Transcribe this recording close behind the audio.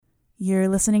You're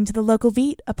listening to The Local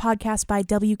Beat, a podcast by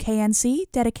WKNC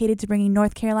dedicated to bringing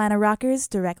North Carolina rockers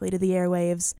directly to the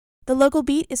airwaves. The Local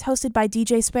Beat is hosted by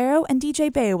DJ Sparrow and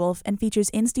DJ Beowulf and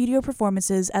features in-studio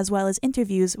performances as well as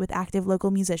interviews with active local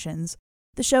musicians.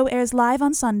 The show airs live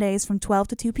on Sundays from 12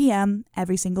 to 2 p.m.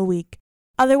 every single week.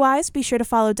 Otherwise, be sure to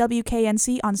follow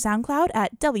WKNC on SoundCloud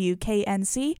at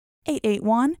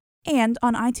WKNC881 and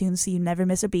on iTunes so you never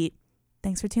miss a beat.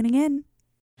 Thanks for tuning in.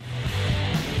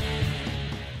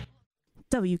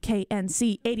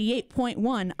 WKNC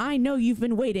 88.1. I know you've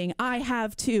been waiting. I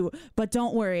have too. But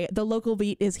don't worry, the local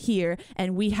beat is here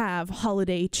and we have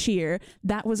holiday cheer.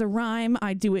 That was a rhyme.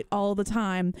 I do it all the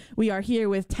time. We are here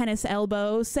with Tennis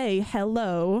Elbow. Say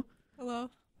hello.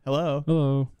 Hello. Hello.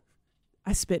 Hello.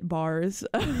 I spit bars.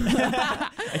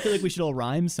 I feel like we should all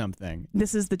rhyme something.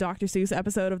 This is the Dr. Seuss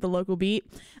episode of the local beat.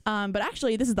 But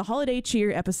actually, this is the holiday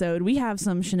cheer episode. We have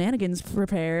some shenanigans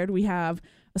prepared. We have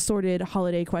assorted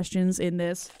holiday questions in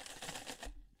this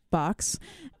box.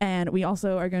 And we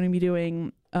also are going to be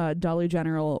doing Dollar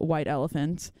General White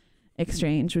Elephant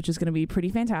exchange, which is going to be pretty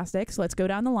fantastic. So let's go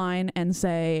down the line and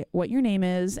say what your name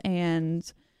is and,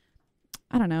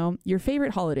 I don't know, your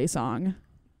favorite holiday song.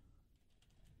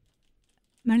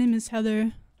 My name is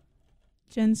Heather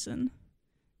Jensen,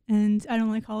 and I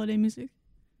don't like holiday music.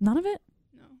 None of it?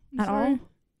 No. At all?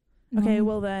 Okay,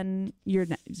 well then you're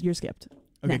skipped.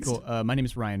 Okay, Next. cool. My name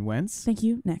is Ryan Wentz. Thank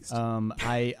you. Next.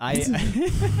 I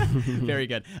very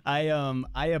good. I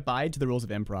abide to the rules of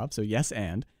improv, so yes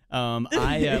and.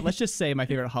 Let's just say my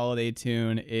favorite holiday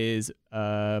tune is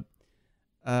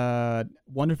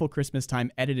Wonderful Christmas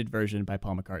Time edited version by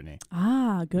Paul McCartnney.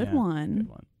 Ah, good one. Good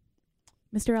one.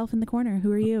 Mr. Elf in the corner, who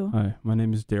are you? Hi, my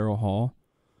name is Daryl Hall.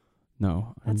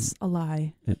 No, That's a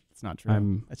lie. It's not true. My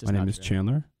name is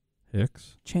Chandler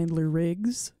Hicks. Chandler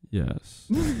Riggs. Yes.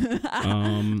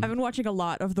 I've been watching a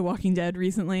lot of The Walking Dead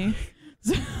recently.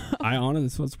 I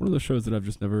honestly, it's one of those shows that I've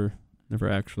just never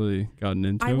actually gotten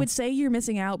into. I would say you're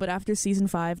missing out, but after season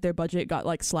 5, their budget got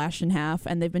like slashed in half,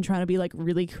 and they've been trying to be like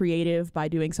really creative by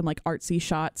doing some like artsy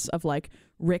shots of like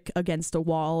Rick against a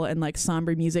wall and like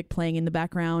somber music playing in the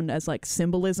background as like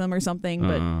symbolism or something.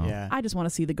 But yeah. I just want to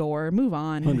see the gore. Move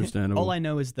on. Understandable. All I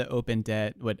know is the open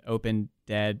dead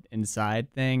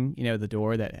inside thing. You know, the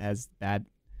door that has bad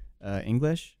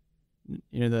English.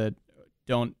 You know, the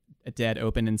don't a dead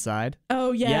open inside.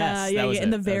 Oh yeah, Yes, yeah. In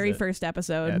the That very was it. first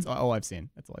episode. Yeah, that's all I've seen.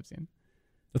 That's all I've seen.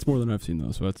 That's more than I've seen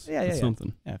though, so that's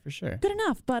something. Yeah, for sure. Good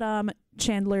enough. But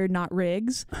Chandler, not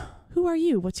Riggs. Who are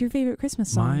you? What's your favorite Christmas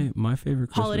song? My favorite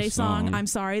Christmas holiday song. I'm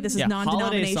sorry, this is Holiday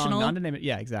non-denominational. song,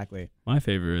 yeah, exactly. My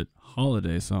favorite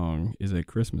holiday song is a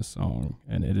Christmas song,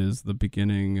 and it is the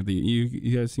beginning of the.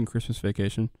 You guys seen Christmas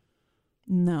Vacation?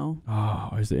 No. Oh,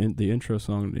 is the intro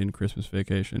song in Christmas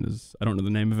Vacation is, I don't know the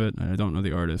name of it, and I don't know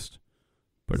the artist,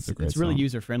 but it's a great It's really song.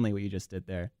 user friendly what you just did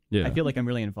there. Yeah. I feel like I'm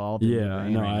really involved. In the Yeah,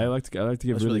 brain no, right I now. like to give That's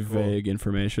really really cool. vague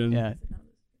information. Yeah.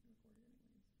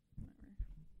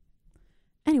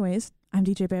 Anyways, I'm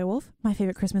DJ Beowulf. My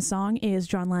favorite Christmas song is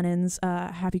John Lennon's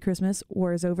Happy Christmas,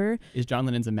 War is Over. Is John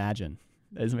Lennon's Imagine.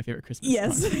 That is my favorite Christmas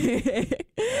Yes. song.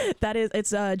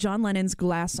 It's John Lennon's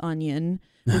Glass Onion,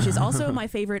 which is also my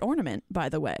favorite ornament, by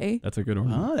the way. That's a good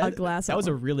one. Oh, A glass that was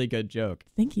a onion. really good joke.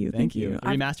 Thank you. Thank you. The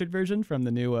I've- remastered version from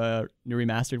the new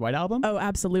remastered White Album? Oh,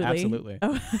 absolutely. Absolutely.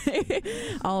 Oh.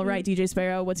 All right, DJ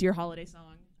Sparrow, what's your holiday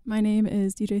song? My name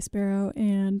is DJ Sparrow,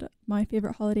 and my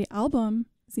favorite holiday album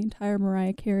is the entire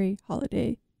Mariah Carey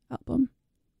holiday album.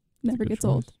 Never Good gets choice.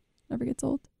 old. Never gets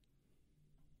old.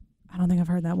 I don't think I've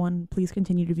heard that one. Please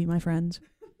continue to be my friend.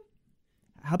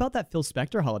 How about that Phil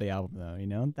Spector holiday album, though? You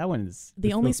know, that one is...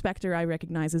 The only Spectre I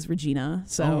recognize is Regina.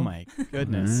 So Oh, my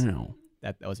goodness. Wow.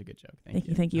 That was a good joke. Thank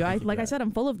you, thank you. Like I said,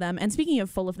 I'm full of them. And speaking of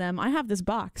full of them, I have this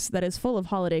box that is full of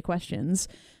holiday questions.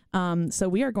 So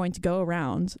we are going to go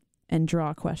around and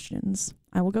draw questions.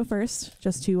 I will go first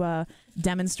just to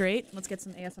demonstrate. Let's get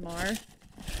some ASMR.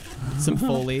 Some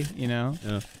Foley, you know?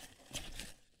 Yeah.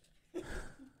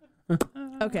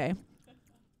 Okay.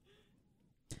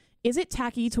 Is it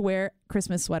tacky to wear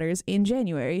Christmas sweaters in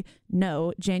January?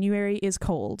 No, January is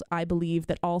cold. I believe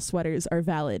that all sweaters are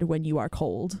valid when you are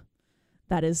cold.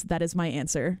 That is my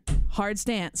answer. Hard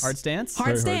stance. Hard stance?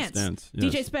 Hard Very stance.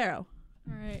 yes. DJ Sparrow.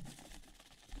 All right.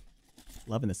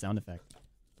 Loving the sound effect.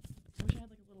 I wish I had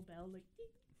like a little bell. Like,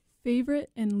 Favorite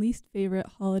and least favorite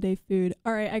holiday food.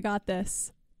 All right, I got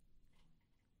this.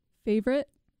 Favorite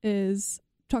is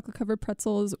chocolate-covered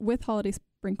pretzels with holiday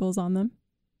sprinkles on them.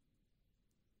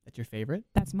 That's your favorite?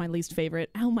 that's my least favorite.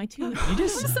 Ow, my tooth. You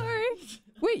just... I'm sorry.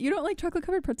 Wait, you don't like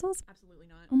chocolate-covered pretzels? Absolutely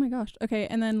not. Oh my gosh. Okay,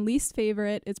 and then least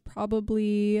favorite is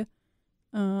probably,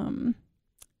 oh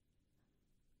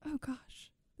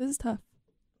gosh, This is tough.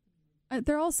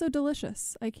 They're all so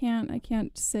delicious. I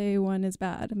can't say one is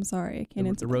bad. I'm sorry. I can't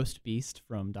answer. The roast beast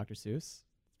from Dr. Seuss.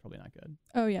 Probably not good.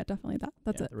 Oh yeah, definitely that.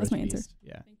 That's Yeah, it. the That's roast my answer. beast.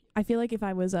 Yeah. I feel like if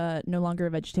I was no longer a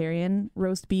vegetarian,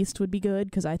 roast beast would be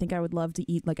good because I think I would love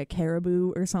to eat like a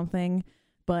caribou or something.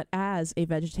 But as a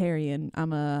vegetarian,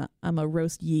 I'm a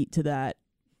roast yeet to that.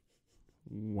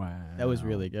 Wow. That was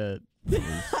really good.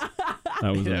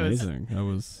 That was amazing.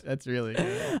 That's really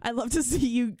good. I love to see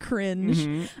you cringe.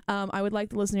 Mhm. I would like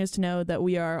the listeners to know that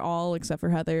we are all, except for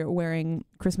Heather, wearing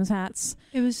Christmas hats.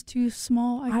 It was too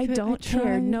small. I don't care.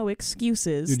 tried. No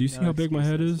excuses. Dude, do you see No how big my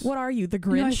head is? What are you, the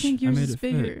No, I Grinch? think I yours made is it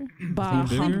fit. bigger. Bah,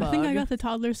 bigger? humbug. I think I got the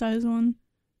toddler size one.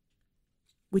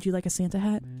 Would you like a Santa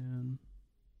hat? Man.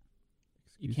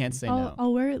 You can't say I'll no.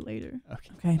 I'll wear it later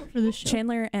Okay. Okay. for the show.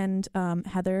 Chandler and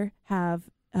Heather have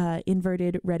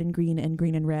inverted red and green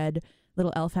and red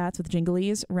little elf hats with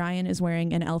jinglies. Ryan is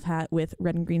wearing an elf hat with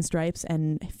red and green stripes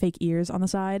and fake ears on the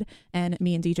side. And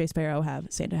me and DJ Sparrow have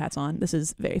Santa hats on. This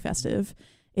is very festive.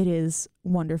 It is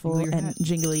wonderful Jingle your and hat.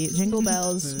 jingly. Jingle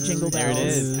bells, jingle There bells. it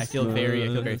is. I feel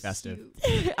very festive.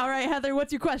 All right, Heather,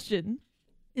 what's your question?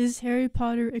 Is Harry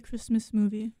Potter a Christmas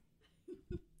movie?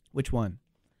 Which one?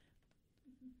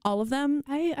 All of them?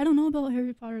 I don't know about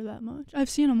Harry Potter that much. I've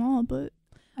seen them all, but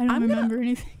I don't I'm gonna- remember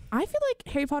anything. I feel like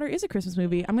Harry Potter is a Christmas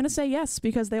movie. I'm going to say yes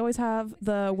because they always have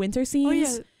the winter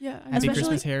scenes. Oh yeah, yeah. Happy Especially-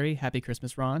 Christmas, Harry. Happy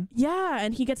Christmas, Ron. Yeah,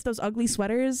 and he gets those ugly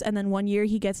sweaters, and then one year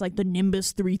he gets like the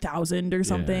Nimbus 3000 or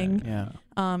something. Yeah.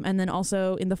 And then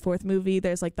also in the fourth movie,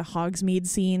 there's like the Hogsmeade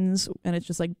scenes, and it's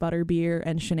just like butterbeer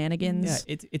and shenanigans.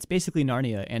 Yeah, it's basically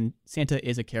Narnia, and Santa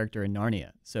is a character in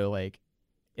Narnia. So like,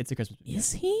 it's a Christmas movie.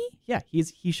 Is he? Yeah,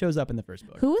 he shows up in the first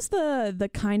book. Who was the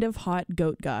kind of hot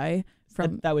goat guy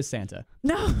from? That was Santa.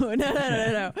 No.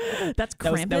 That's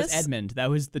Krampus. That was Edmund. That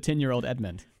was the 10-year-old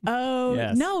Edmund. Oh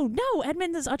Yes. no,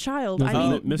 Edmund is a child. No, I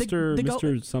mean, Mr. the goat-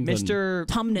 Mr. something. Mr.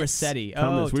 Tumnus. Rossetti. Tumnus.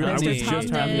 Oh, I was Mr. just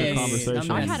having a Tumnus.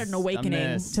 conversation. I had an awakening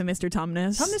Tumnus. to Mr.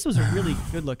 Tumnus. Tumnus was a really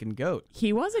good-looking goat.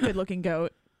 He was a good-looking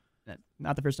goat.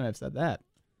 Not the first time I've said that.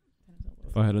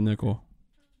 If I had a nickel.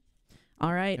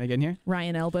 All right, Can I get in here?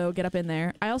 Ryan Elbow, get up in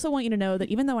there. I also want you to know that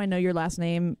even though I know your last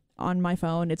name on my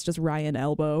phone, it's just Ryan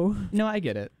Elbow. No, I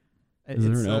get it. Is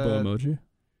there an elbow emoji?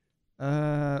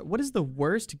 What is the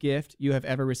worst gift you have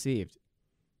ever received?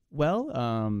 Well,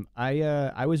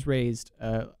 I was raised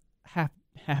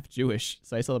half Jewish,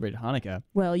 so I celebrated Hanukkah.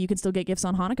 Well, you can still get gifts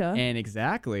on Hanukkah. And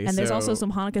exactly. And there's so- also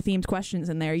some Hanukkah-themed questions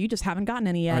in there. You just haven't gotten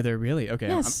any yet. Are there really? Okay,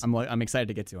 Yes. I'm excited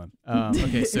to get to them.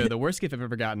 Okay, so the worst gift I've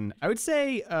ever gotten, I would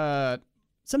say,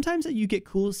 sometimes you get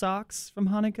cool socks from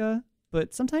Hanukkah,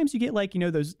 but sometimes you get like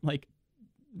those like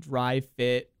dry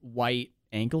fit white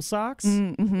ankle socks.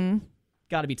 Mm-hmm.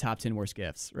 Got to be top 10 worst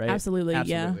gifts, right? Absolutely, yeah.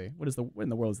 Absolutely. What in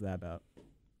the world is that about?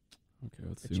 Okay,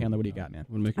 let's see. Chandler, what do you got, man?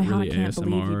 I'm gonna make I it really can't ASMR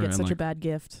believe you get and such a like, bad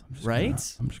gift. I'm just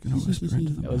Right? I'm just gonna whisper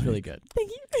into the That was mic. really good.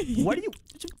 Thank you. What are you?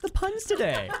 The puns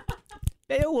today.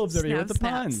 Beowulf's over here with the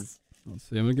Snap, snaps. puns. Let's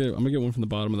see. I'm gonna get one from the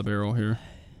bottom of the barrel here.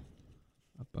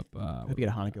 I hope you get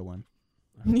a Hanukkah one.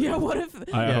 Yeah, what if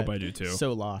I Yeah. hope I do too.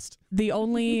 So lost. the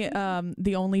only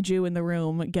Jew in the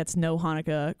room gets no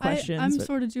Hanukkah questions? I'm but-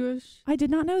 sort of Jewish. I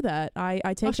did not know that. I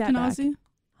take that back. Ashkenazi.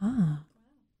 Ah.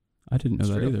 I didn't know It's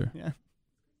that true. either. Yeah.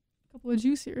 Couple of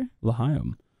Jews here.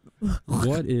 L'chaim.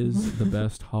 What is the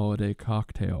best holiday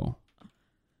cocktail?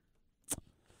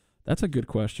 That's a good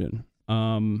question.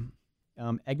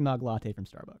 Eggnog latte from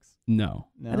Starbucks. No.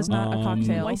 No. That is not a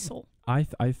cocktail. Weissel.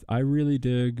 I really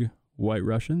dig White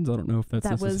Russians. I don't know if that's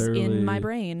That was necessarily in my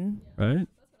brain. right.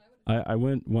 I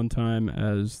went one time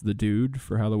as the dude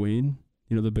for Halloween.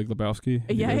 You know the Big Lebowski.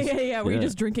 He Yeah. does- Were you Yeah.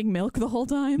 just drinking milk the whole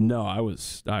time? No, I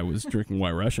was drinking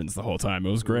White Russians the whole time.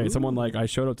 It was great. Someone I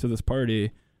showed up to this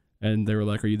party, and they were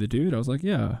like, "Are you the dude?" I was like,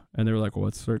 "Yeah." And they were like, "Well,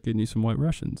 let's start getting you some White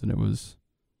Russians," and it was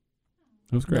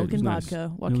great. Milk It was and nice.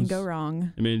 vodka. What It can was- go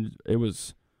wrong? I mean, it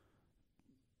was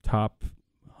top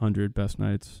 100 best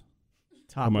nights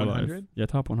Top of my 100. life. Yeah,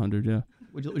 top 100. Yeah,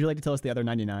 Would you like to tell us the other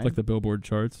 99? like the Billboard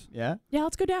charts. Yeah. Yeah,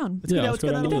 let's go down. Let's go let's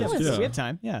down go the down list. the list. We have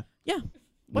time. Yeah.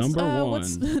 Number one.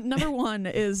 What's number one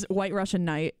is White Russian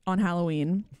Night on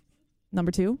Halloween.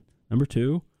 Number two Number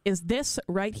two, is this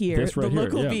right here, This right the here,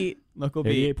 local yeah. beat. Local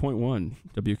beat. 88.1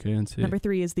 WKNC. Number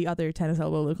three is the other Tennis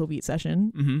Elbow local beat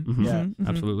session. Mm-hmm. Mhm. Yeah. Mhm, mhm.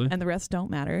 absolutely. And the rest don't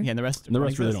matter. Yeah, and the rest. And the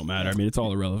rest really exist. don't matter. I mean, it's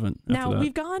all irrelevant. Now, after that.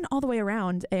 we've gone all the way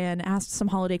around and asked some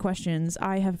holiday questions.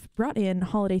 I have brought in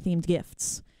holiday-themed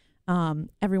gifts.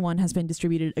 Everyone has been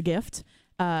distributed a gift.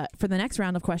 For the next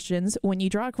round of questions, when you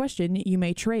draw a question, you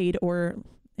may trade or,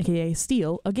 aka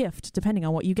steal, a gift, depending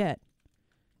on what you get.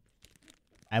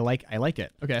 I like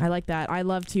it. Okay. I like that. I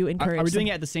love to encourage... Are we some- doing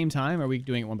it at the same time? Or are we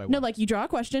doing it one by one? No, like you draw a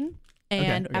question,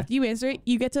 And Okay. after you answer it,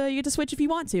 you get to switch if you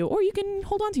want to, or you can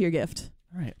hold on to your gift.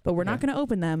 All right. But we're not going to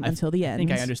open them until the end. I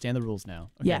think I understand the rules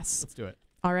now. Okay, Yes. Let's do it.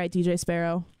 All right, DJ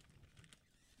Sparrow.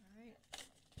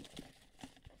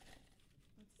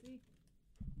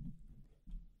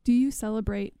 Do you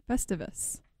celebrate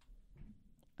Festivus?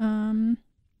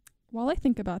 While I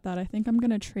think about that, I think I'm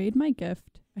going to trade my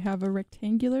gift. I have a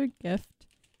rectangular gift.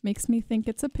 Makes me think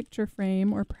it's a picture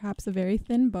frame or perhaps a very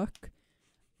thin book.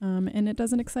 And it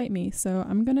doesn't excite me. So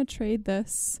I'm going to trade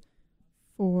this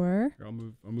for... I'll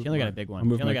move Chandler got a big one.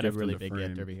 Chandler got a really big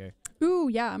gift over here. Ooh,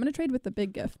 yeah, I'm going to trade with the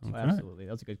big gift. Oh, absolutely.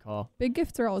 That was a good call. Big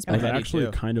gifts are always I I was was better. ready actually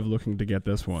too. kind of looking to get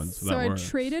this one. So, So that I works.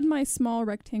 traded my small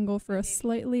rectangle for a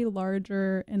slightly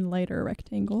larger and lighter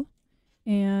rectangle.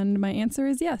 And my answer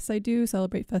is yes, I do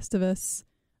celebrate Festivus.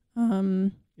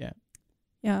 Yeah.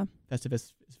 Yeah,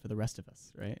 Festivus is for the rest of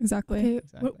us, right? exactly. Okay,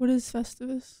 Exactly. what is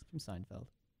Festivus? From Seinfeld.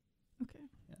 Okay.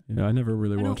 Yeah, I never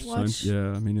really I don't watched watch- Science.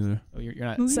 Yeah, me neither. Oh, you're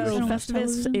not. Movies? So I don't watch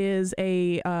Festivus television. is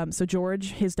a so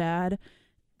George, his dad,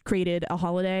 created a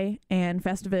holiday, and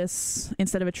Festivus,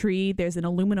 instead of a tree, there's an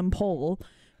aluminum pole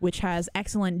which has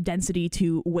excellent density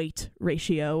to weight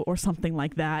ratio or something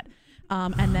like that.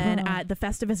 And then at the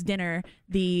Festivus dinner,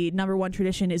 the number one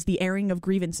tradition is the airing of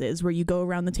grievances, where you go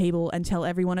around the table and tell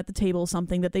everyone at the table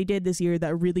something that they did this year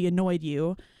that really annoyed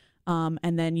you. And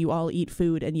then you all eat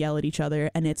food and yell at each other.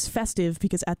 And it's festive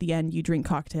because at the end you drink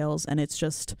cocktails and it's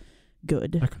just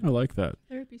good. I kind of like that.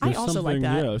 Therapy I There's also like something-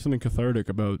 that. Yeah, there's something cathartic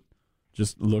about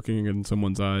just looking in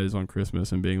someone's eyes on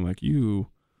Christmas and being like, you.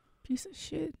 piece of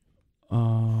shit.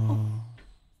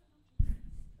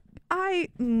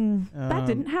 That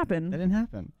didn't happen. That didn't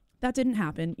happen. That didn't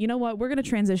happen. You know what? We're going to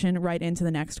transition right into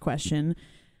the next question.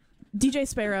 DJ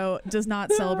Sparrow does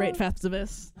not celebrate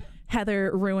Festivus.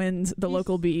 Heather ruined the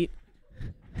local beat.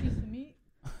 Piece of meat.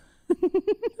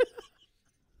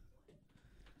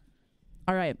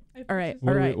 All right. All right. What,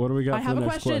 All do right. we, what do we got I for have the a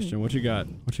next question. What you got?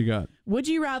 What you got? Would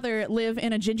you rather live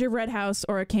in a gingerbread house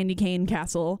or a candy cane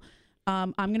castle?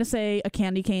 I'm going to say a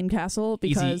candy cane castle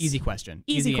because Easy question.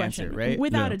 Easy answer, question, right?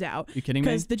 without Yeah. a doubt. You kidding me?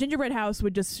 Because the gingerbread house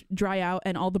would just dry out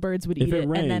and all the birds would If eat it it,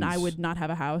 and then I rains- would not have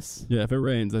a house. Yeah, if it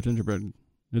rains, that gingerbread,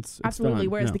 it's Absolutely.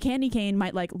 done. Whereas yeah. the candy cane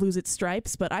might like lose its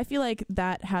stripes, but I feel like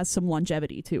that has some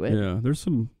longevity to it. Yeah, there's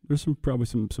probably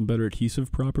some better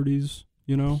adhesive properties,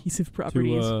 you know, Adhesive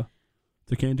properties.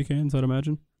 to candy cans, I'd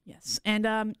imagine. Yes. And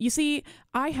you see,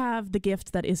 I have the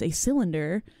gift that is a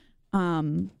cylinder.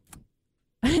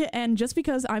 And just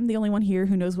because I'm the only one here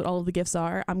who knows what all of the gifts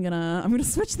are, I'm gonna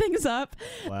switch things up.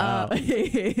 Wow.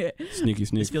 Sneaky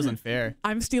sneak. This feels unfair.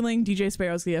 I'm stealing DJ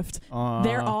Sparrow's gift.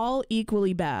 They're all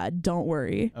equally bad. Don't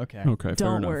worry. Okay. Okay, fair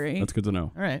Don't enough. worry. That's good to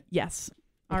know. All right. Yes.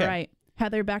 All Okay. right.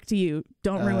 Heather, back to you.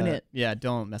 Don't ruin it. Yeah,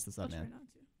 don't mess this I'll up, try man. not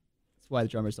to. That's why the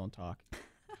drummers don't talk.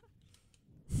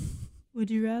 Would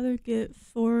you rather get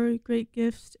 4 great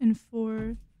gifts and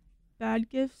 4 bad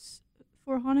gifts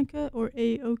for Hanukkah, or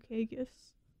 8 okay gifts?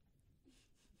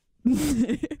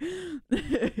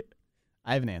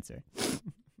 I have an answer.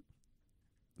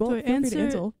 Well, So I feel free to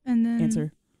answer and then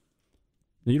answer.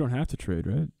 You don't have to trade,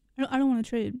 right? I don't want to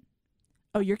trade.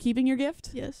 Oh, you're keeping your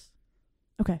gift? Yes.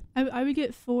 Okay. I would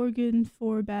get 4 good and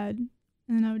 4 bad, and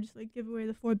then I would just like give away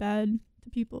the 4 bad to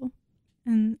people,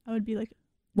 and I would be like,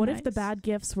 What if the nice. bad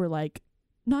gifts were like,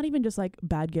 not even just like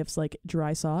bad gifts like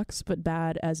dry socks, but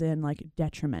bad as in like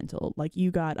detrimental? Like you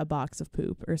got a box of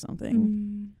poop or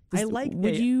something. I like-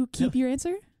 Would hey, you keep your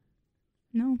answer?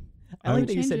 No. I I like would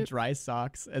that you change said it. dry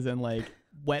socks, as in like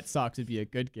wet socks would be a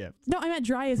good gift. No, I meant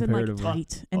dry as in like Comparatively.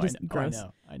 tight and Oh, just I know, gross.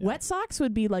 I know. Wet socks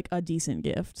would be like a decent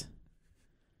gift.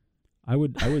 I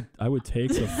would take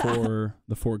the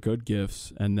four good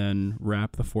gifts and then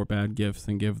wrap the 4 bad gifts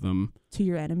and give them To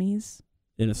your enemies.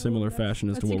 in a similar that's- fashion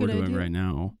as to that's a what we're good doing idea. right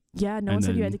now. Yeah, no And one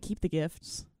said you had to then- keep the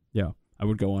gifts. Yeah, I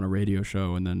would go on a radio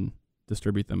show and then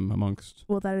distribute them amongst.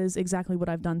 Well, that is exactly what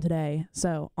I've done today.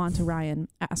 So on to Ryan,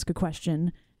 ask a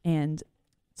question and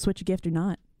switch a gift or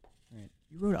not. All right.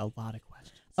 You wrote a lot of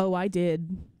questions. Oh, I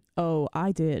did.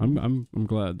 I'm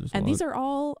glad. There's And a these lot. are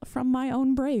all from my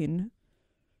own brain.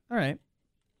 All right.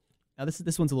 Now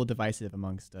this one's a little divisive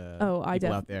amongst I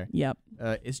people out there. Yep.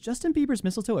 Is Justin Bieber's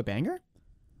Mistletoe a banger?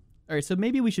 All right, so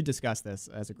maybe we should discuss this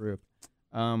as a group,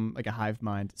 like a hive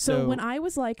mind. So when I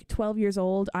was like 12 years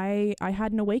old, I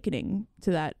had an awakening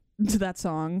to that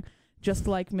song, just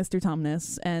like Mr.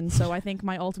 Tumnus. And so I think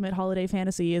my ultimate holiday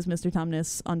fantasy is Mr.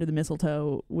 Tumnus under the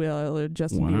mistletoe will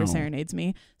Justin Bieber Wow. serenades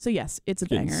me. So yes, it's a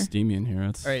Getting banger. steamy in here.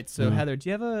 That's all right, so yeah. Heather, do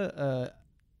you have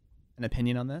an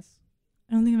opinion on this?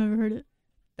 I don't think I've ever heard it.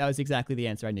 That was exactly the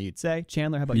answer I knew you'd say.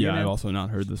 Chandler, how about you? Yeah, man? I've also not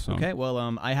heard this song. Okay, well,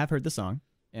 I have heard the song,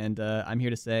 and I'm here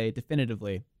to say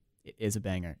definitively It is a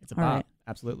banger. It's a All bop. right.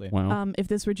 Absolutely. Wow. If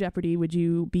this were Jeopardy, would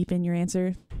you beep in your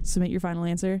answer? Submit your final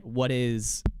answer. What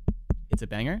is? It's a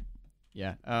banger.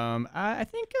 Yeah. I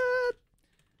think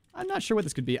I'm not sure what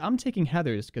this could be. I'm taking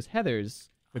Heather's because Heather's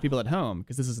for people at home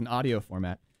because this is an audio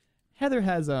format. Heather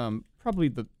has probably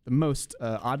the most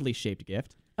oddly shaped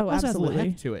gift. Oh, Also has a little absolutely.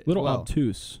 heft to it. Little as well.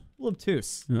 obtuse. A little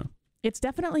obtuse. Yeah. It's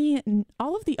definitely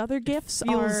all of the other gifts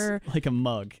Feels are like a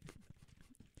mug.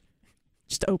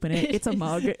 just open it. It's a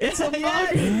mug. It's a mug.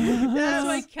 That's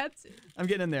why I kept it. I'm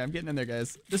getting in there,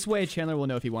 guys. This way Chandler will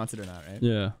know if he wants it or not, right?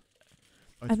 Yeah.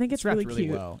 Oh, I think it's wrapped really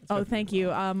cute. well. It's Oh, wrapped thank really you.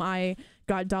 well. I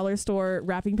got dollar store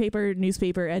wrapping paper,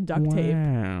 newspaper, and duct tape.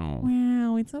 Wow.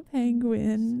 Wow, it's a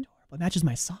penguin. It matches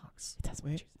my socks. It does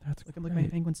Wait, That's look at my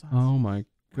great. penguin socks. Oh my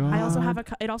god. I also have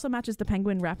it also matches the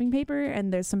penguin wrapping paper,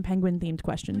 and there's some penguin themed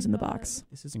questions in the box.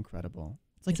 This is incredible.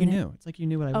 It's like Isn't you it? knew. It's like you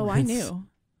knew what I Oh, wanted. I knew.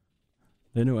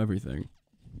 They know everything.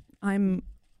 I'm.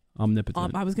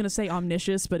 Omnipotent. I was gonna say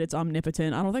omniscious, but it's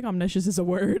omnipotent. I don't think omniscious is a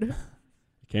word.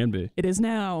 It can be. It is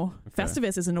now. Okay.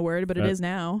 Festivus isn't a word, but it Fe- is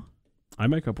now. I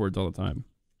make up words all the time.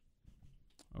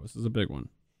 Oh, this is a big one.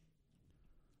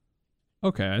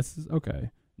 Okay.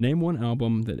 Name one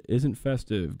album that isn't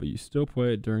festive, but you still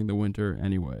play it during the winter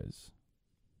anyways.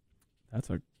 That's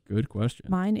a good question.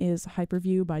 Mine is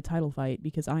Hyperview by Title Fight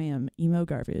because I am emo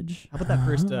garbage. How about that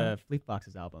first Fleet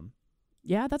Foxes album?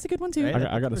 Yeah, that's a good one too. Right?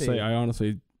 I gotta That's say, pretty- I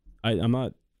honestly, I'm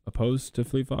not opposed to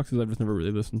Fleet Foxes. I've just never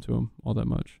really listened to them all that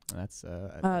much. That's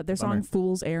Their bummer. song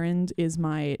 "Fool's Errand" is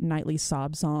my nightly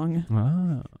sob song.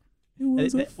 Ah. It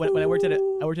was a When I worked at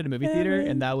fool I worked at a movie theater, errand.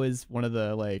 and that was one of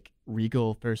the like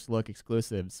Regal first look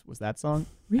exclusives. Was that song?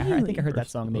 Really? I think I heard that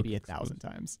First song maybe look 1,000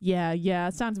 times. Yeah,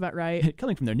 sounds about right.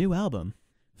 Coming from their new album.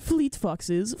 Fleet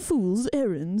Foxes, Fool's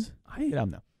Errand. Good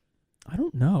album though. I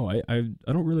don't know. I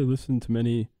don't really listen to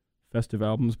many festive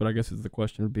albums, but I guess the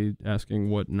question would be asking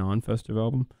what non-festive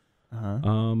album.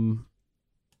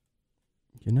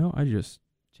 I just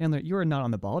Chandler, you are not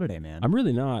on the ball today, man. I'm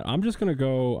really not. I'm gonna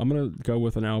go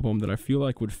with an album that I feel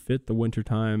like would fit the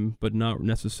wintertime, but not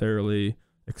necessarily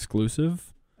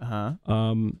exclusive.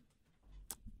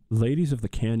 Ladies of the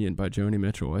Canyon by Joni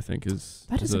Mitchell, I think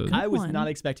That is a good I was one. not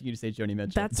expecting you to say Joni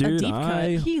Mitchell. That's a Dude, deep cut.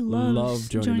 I He loves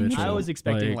love Joni Joni Mitchell. I was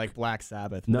expecting like Black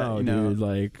Sabbath. but, no, you know, dude,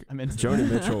 like I'm into Joni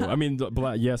that. Mitchell. I mean,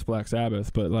 yes, Black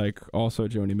Sabbath, but like also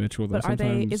Joni Mitchell. Though But are they?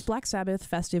 sometimes Is Black Sabbath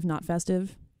festive, not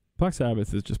festive? Black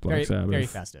Sabbath is just Black very, Sabbath. very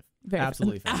festive. Very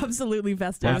Absolutely festive. absolutely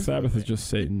festive. Black Absolutely. Sabbath is just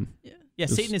Satan Yeah. Yeah,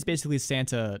 Just- Satan is basically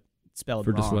Santa spelled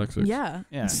for wrong. dyslexics. Yeah.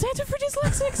 Yeah. Santa for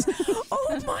dyslexics.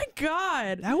 Oh my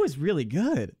god. That was really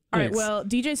good. All right, Thanks. well,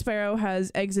 DJ Sparrow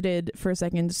has exited for a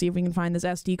second to see if we can find this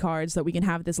SD card so that we can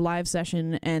have this live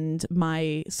session and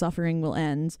my suffering will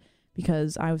end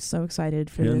because I was so excited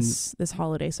for Can- this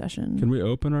holiday session. Can we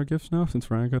open our gifts now since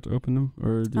Ryan got to open them,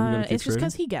 or do we gotta keep It's just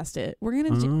because trading? he guessed it. We're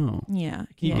gonna do, Oh, yeah. Can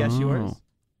you yeah, guess yours?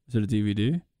 Is it a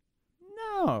DVD?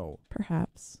 No.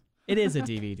 perhaps. It is a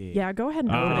DVD. Yeah, go ahead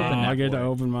and Oh, open open it. that I get to boy.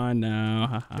 open mine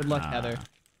now. Good luck, Heather.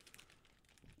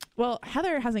 Well,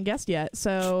 Heather hasn't guessed yet,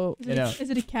 so Is You it, know. is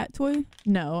it a cat toy?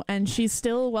 no, and she's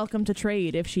still welcome to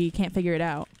trade if she can't figure it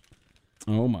out.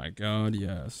 Oh my God,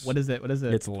 yes. What is it? What is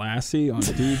it? It's Lassie on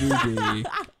DVD.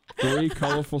 3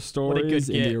 colorful what a good stories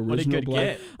in the get. What a original good black.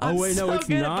 get. I'm Oh wait, no, so it's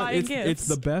good at not. buying It's gifts.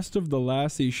 the best of the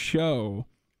Lassie show,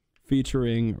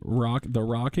 featuring the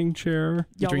rocking chair,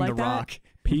 Y'all Featuring like The that? Rock.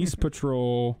 Peace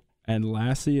Patrol, and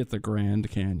Lassie at the Grand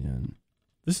Canyon.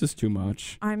 This is too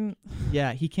much. I'm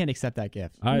Yeah, he can't accept that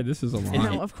gift. This is a lot.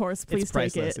 no, of course, please take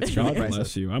priceless. it. It's God priceless.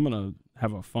 bless you. I'm gonna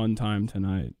have a fun time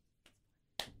tonight.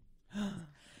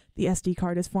 The SD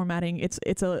card is formatting. It's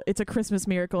a Christmas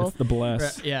miracle. It's the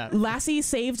bless. Yeah. Lassie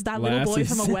saved that little boy Lassie's-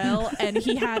 from a well, and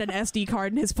he had an SD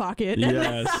card in his pocket.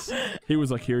 Yes. He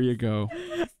was like, "Here you go."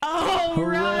 Oh,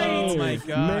 Hooray. right. Oh my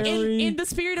God. Merry In the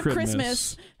spirit of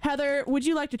Christmas, Heather, would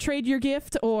you like to trade your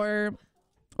gift or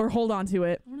hold on to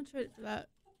it? I want to trade it for that.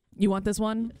 You want this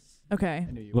one? Yes. Okay.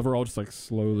 I knew you Love her all just like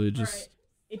slowly just.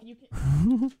 If you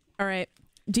can. All right.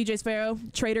 DJ Sparrow,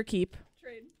 trade or keep?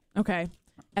 Trade. Okay.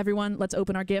 Everyone, let's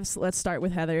open our gifts. Let's start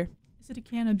with Heather. Is it a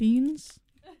can of beans?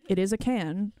 It is a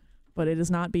can, but it is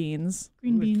not beans.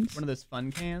 Green Ooh, beans. One of those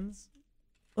fun cans.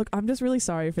 Look, I'm just really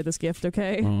sorry for this gift,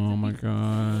 okay? Oh my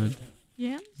God.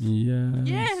 Yams? Yes.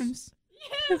 Yams!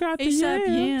 You got the ASAP yams.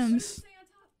 yams.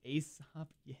 Aesop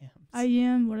yams. I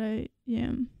am what I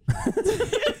am.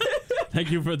 Thank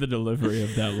you for the delivery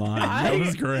of that line. That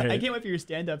was great. I can't wait for your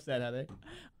stand-up set, Heather.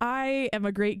 I am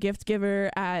a great gift giver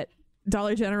at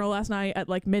Dollar General last night at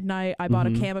like midnight. I bought a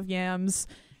Mhm. can of yams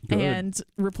Good. and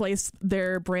replace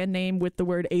their brand name with the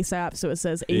word ASAP, so it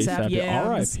says ASAP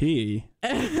Yams. R.I.P.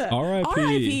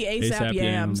 R.I.P. ASAP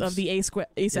Yams of the ASAP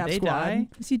Did they squad. die?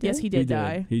 Yes, he did. Yes, he did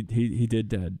die. He did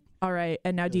dead. All right,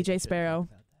 and now DJ Sparrow,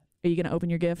 are you gonna open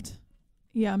your gift?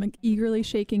 Yeah, I'm eagerly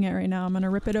shaking it right now. I'm gonna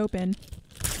rip it open.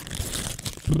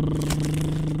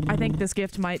 I think this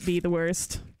gift might be the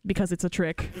worst because it's a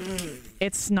trick.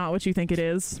 It's not what you think it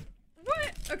is.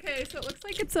 What? Okay, so it looks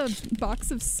like it's a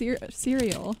box of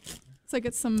cereal. It's like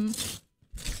it's some.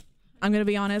 I'm gonna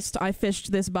be honest. I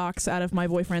fished this box out of my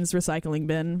boyfriend's recycling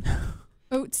bin.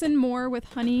 Oats and More with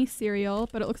honey cereal,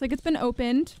 but it looks like it's been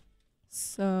opened.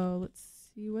 So let's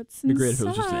see what's It'd be inside. great if it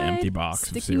was just an empty box of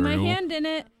Sticking my cereal. hand in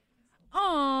it.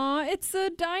 Aw, it's a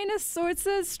dinosaur. It's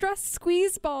a stress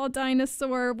squeeze ball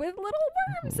dinosaur with little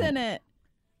worms in it.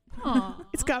 Aw.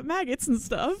 It's got maggots and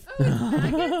stuff. Oh,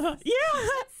 it's maggots? Yeah.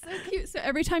 So cute. So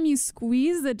every time you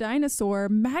squeeze the dinosaur,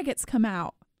 maggots come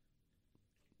out.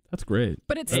 That's great.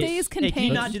 But it Hey, stays Hey, can you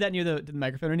contained. not do that near the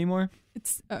microphone anymore?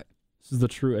 It's This is the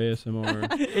true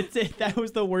ASMR. That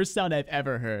was the worst sound I've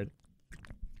ever heard.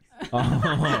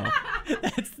 Oh.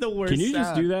 That's the worst Can you just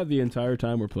sound. do that the entire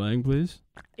time we're playing, please?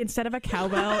 Instead of a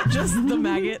cowbell, just the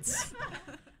maggots.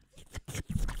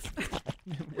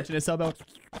 What's in his elbow?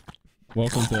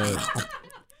 Welcome to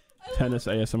tennis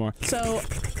ASMR. So,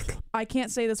 I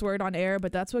can't say this word on air,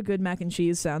 but that's what good mac and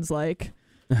cheese sounds like.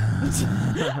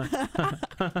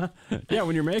 Yeah,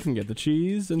 when you're making it, the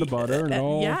cheese and the butter and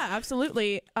all. Yeah,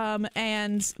 absolutely.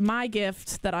 And my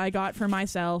gift that I got for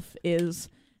myself is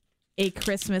a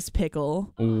Christmas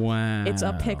pickle. Wow. It's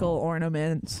a pickle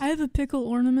ornament. I have a pickle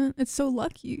ornament. It's so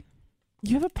lucky.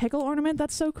 You have a pickle ornament?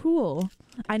 That's so cool.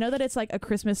 I know that it's like a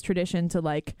Christmas tradition to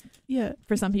like, Yeah.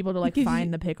 for some people to like gives find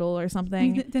you- the pickle or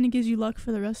something. Then it gives you luck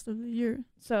for the rest of the year.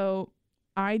 So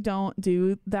I don't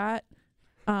do that.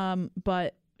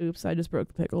 But oops, I just broke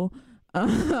the pickle.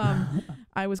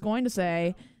 I was going to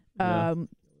say,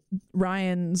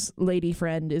 Ryan's lady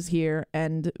friend is here,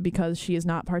 and because she is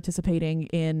not participating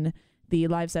in the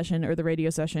live session or the radio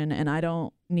session, and I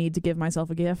don't need to give myself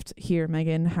a gift, here,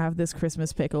 Megan, have this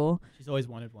Christmas pickle. She's always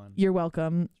wanted one. You're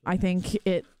welcome. I think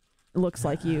it looks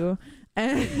like you.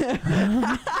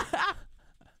 I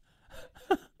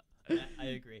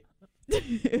agree.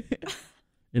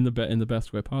 in the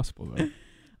best way possible, though.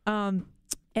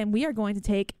 And we are going to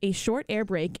take a short air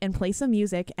break and play some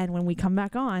music. And when we come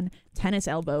back on, Tennis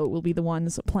Elbow will be the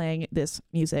ones playing this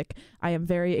music. I am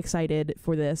very excited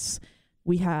for this.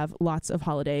 We have lots of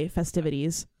holiday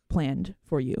festivities planned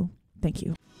for you. Thank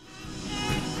you.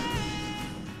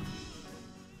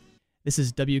 This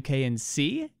is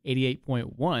WKNC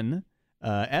 88.1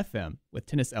 FM with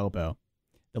Tennis Elbow,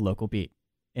 the local beat.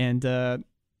 And how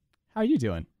are you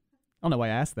doing? I don't know why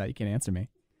I asked that. You can't answer me.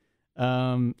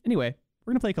 Anyway,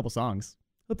 we're going to play a couple songs.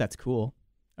 Hope that's cool.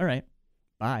 All right.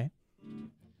 Bye.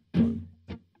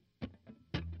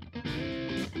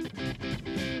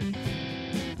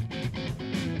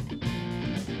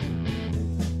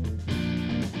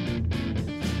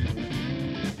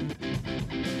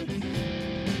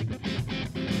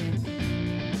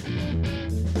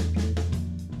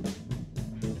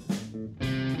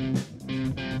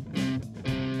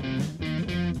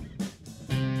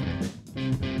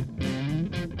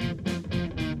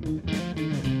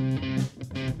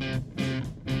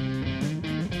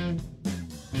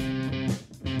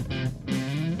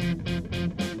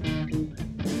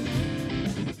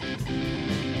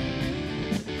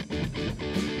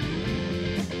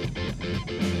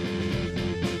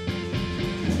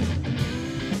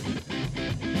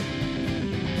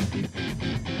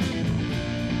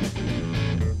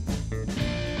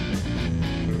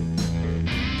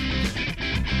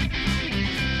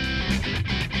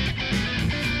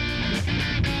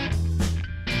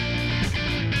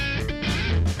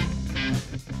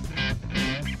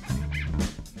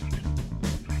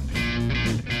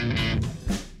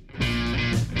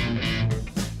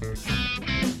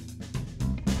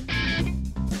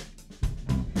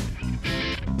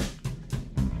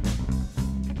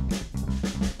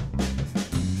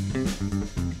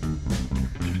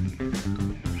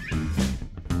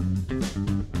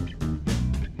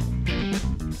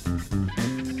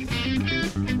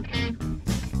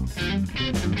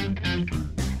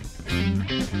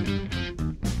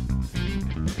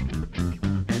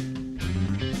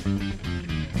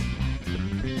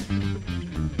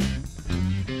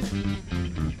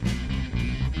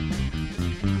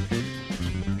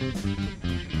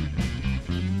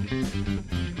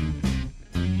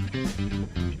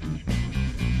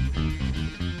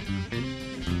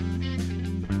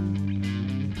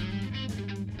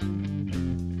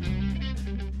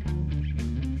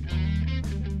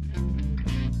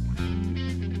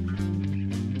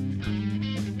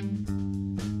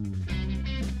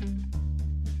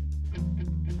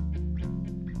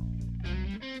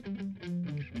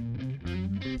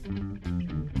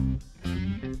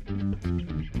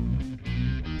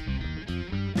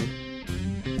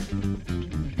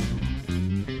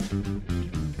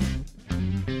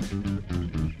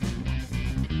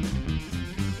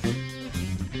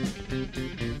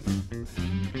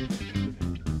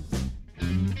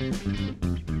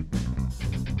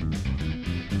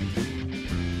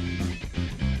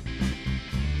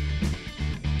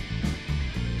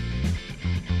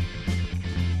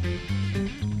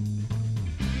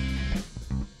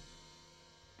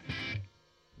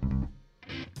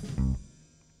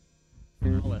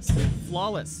 flawless.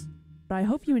 Flawless. But I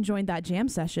hope you enjoyed that jam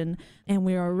session, and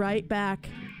we are right back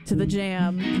to the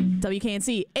jam.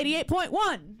 WKNC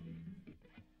 88.1.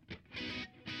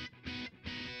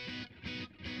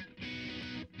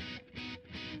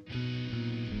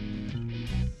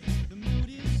 The mood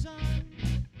is on,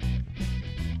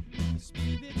 the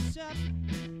spirit's up.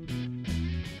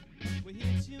 We're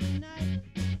here tonight,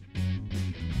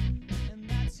 and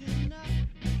that's enough.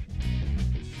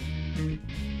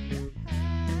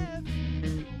 Have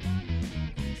you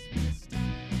a Christmas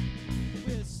time?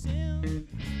 We're still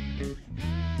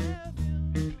have you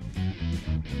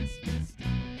a Christmas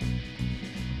time?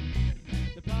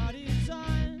 The party's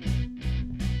on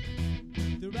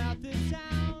throughout the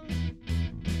town.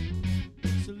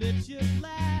 So lift your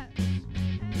glass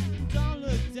and don't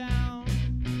look down.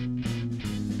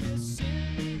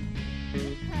 Listen,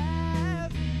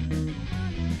 have you a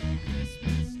wonderful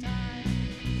Christmas time?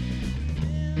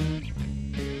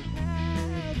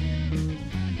 Have you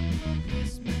a wonderful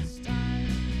Christmas time?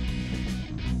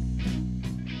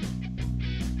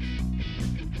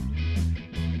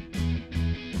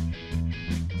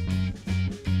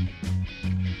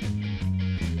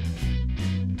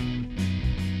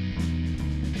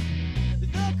 The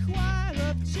choir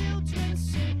of children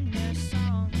sing their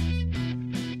songs.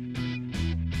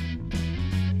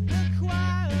 The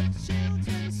choir of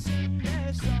children sing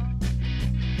their songs.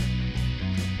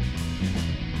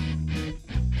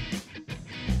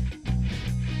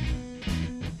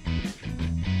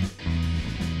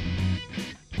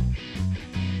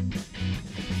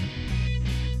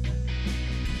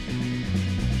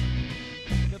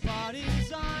 The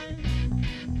party's on,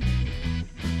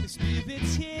 the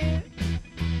spirit's here.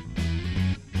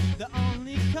 The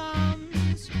only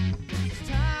comes this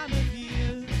time of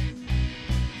year.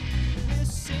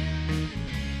 Listen,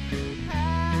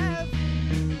 have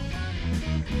you a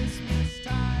wonderful Christmas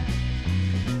time?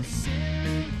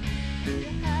 Listen,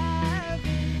 have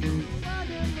you a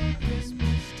wonderful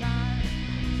Christmas time?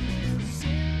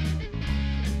 Listen,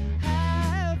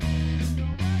 have you a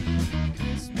wonderful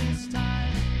Christmas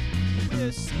time?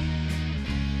 Listen,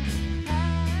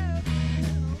 have you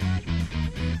a wonderful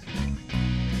Christmas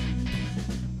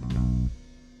time?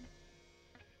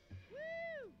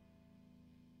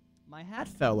 My hat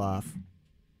fell off.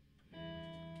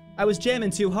 I was jamming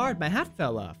too hard. My hat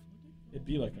fell off. It'd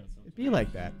be like that. It'd be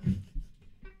like that.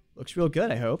 Looks real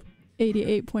good, I hope.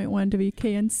 88.1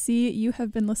 WKNC. You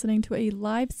have been listening to a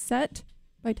live set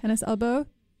by Tennis Elbow.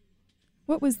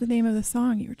 What was the name of the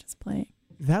song you were just playing?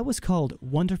 That was called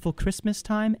Wonderful Christmas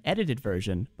Time, edited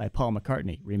version by Paul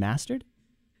McCartney. Remastered?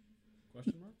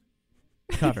 Question mark?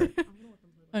 Cover.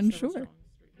 Unsure.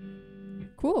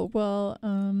 Cool. Well,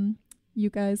 you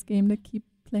guys game to keep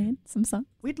playing some songs?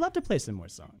 We'd love to play some more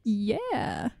songs.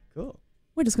 Yeah. Cool.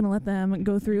 We're just going to let them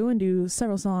go through and do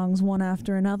several songs one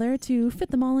after another to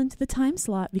fit them all into the time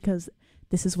slot, because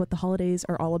this is what the holidays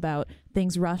are all about.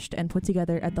 Things rushed and put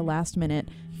together at the last minute.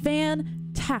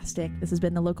 Fantastic. This has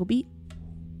been The Local Beat.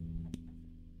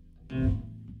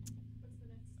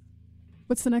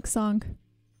 What's the next song?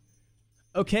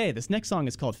 Okay, this next song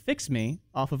is called Fix Me,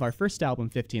 off of our first album,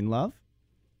 15 Love.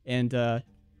 And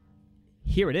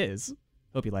here it is.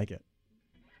 Hope you like it.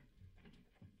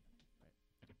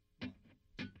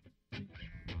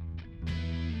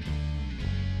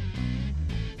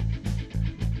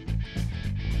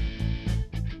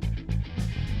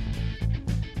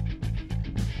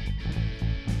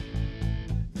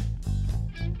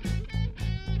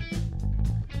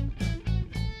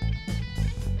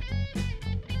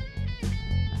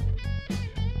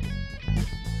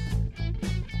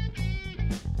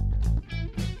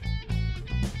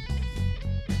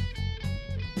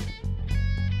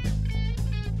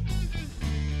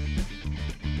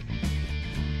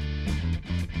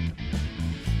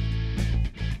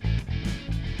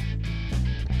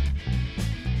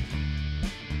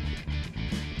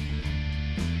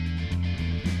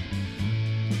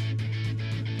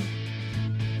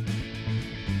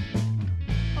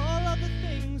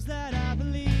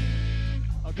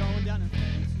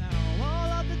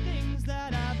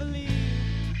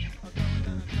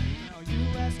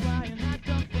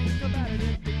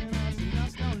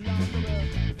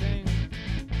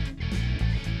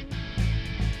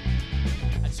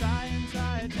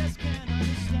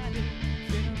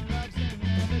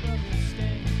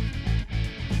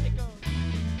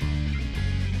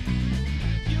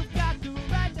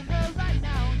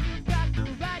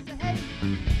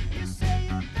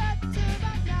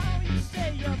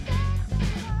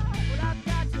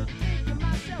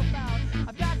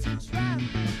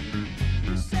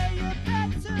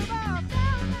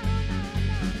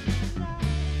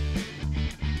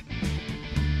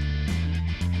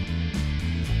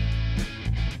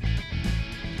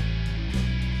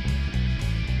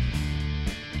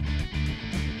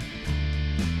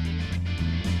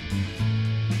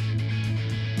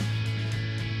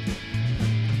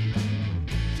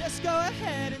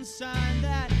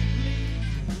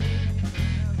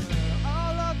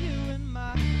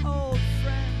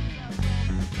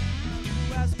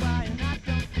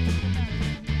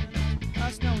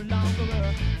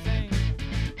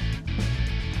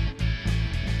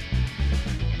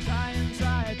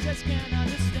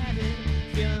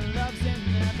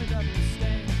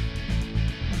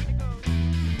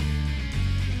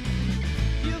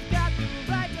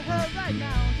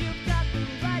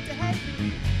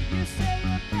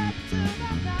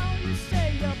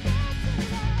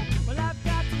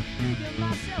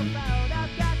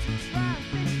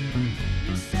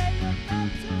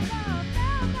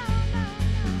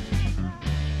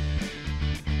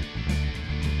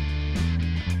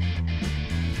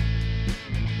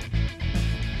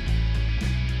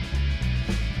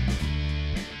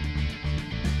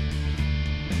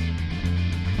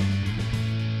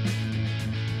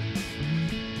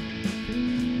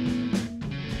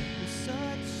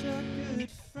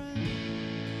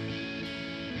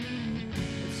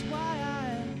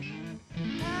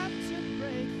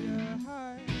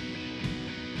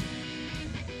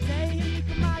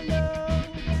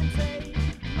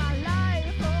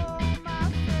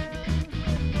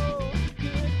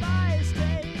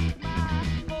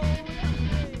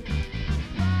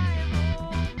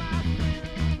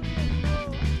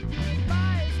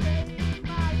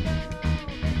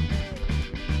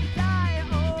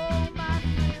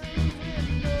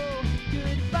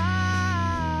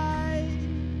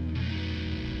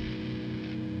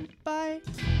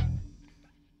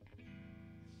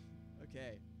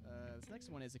 next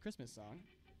one is a Christmas song.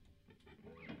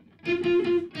 One,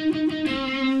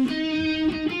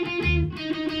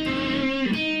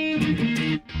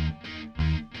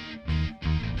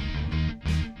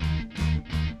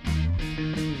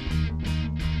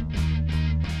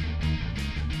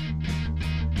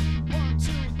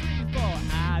 two, three, four.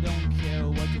 I don't care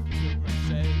what the pilgrim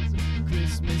says.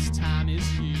 Christmas time is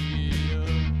here.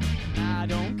 I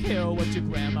don't care what your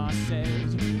grandma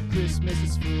says. Christmas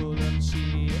is full of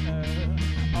cheer.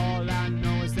 All I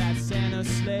know is that Santa's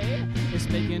sleigh is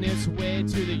making its way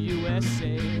to the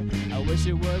USA. I wish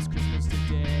it was Christmas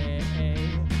today.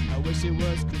 I wish it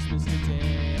was Christmas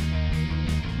today.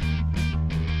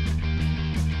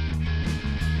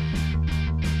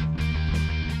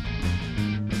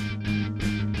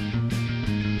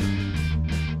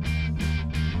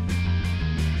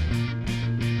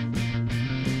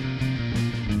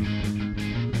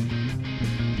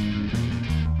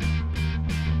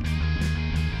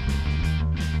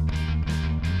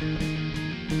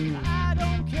 I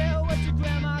don't care what your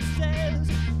grandma says.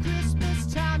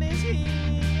 Christmas time is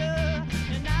here.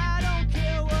 And I don't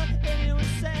care what anyone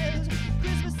says.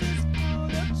 Christmas is full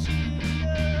of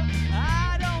cheer.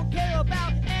 I don't care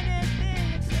about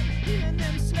anything except hearing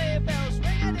them sleigh bells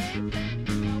ring-a-ding.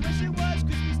 I wish it was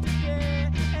Christmas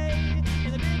today.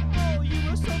 In the big hole you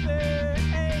were so big.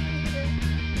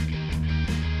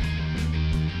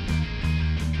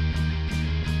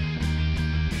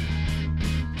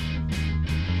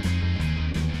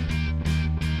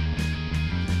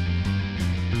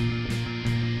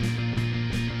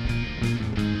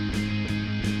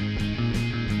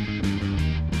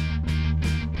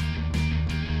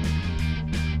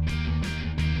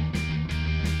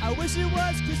 I wish it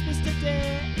was Christmas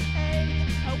today.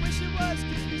 I wish it was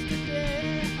Christmas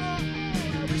today. Oh,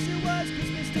 I wish it was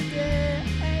Christmas today.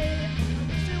 I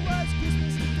wish it was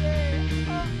Christmas today.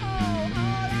 Oh,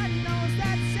 all I know is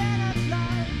that Santa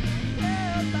Claus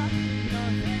cares about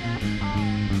nothing at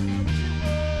all. I wish it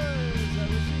was. I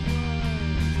wish it was.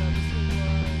 I wish it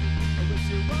was. I wish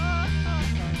it was.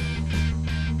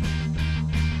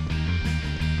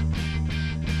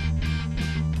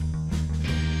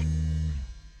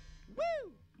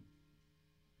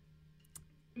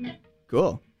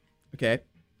 Cool. Okay.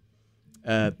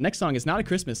 Next song is not a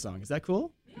Christmas song. Is that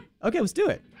cool? Okay, let's do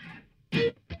it.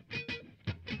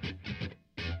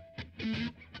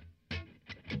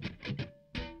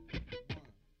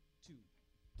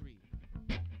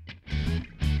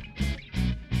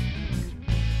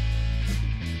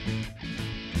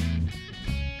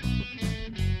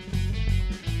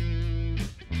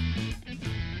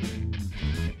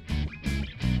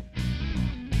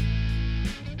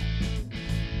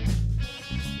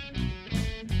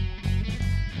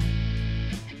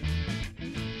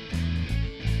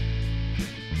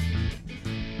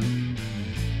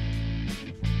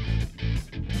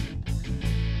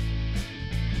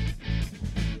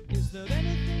 Is there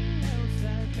anything else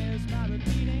that bears my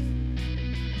repeating?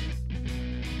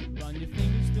 Run your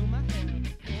fingers through my hair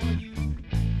before you leave.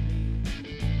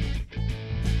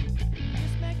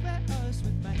 Just make that us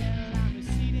with my hairline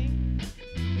receding.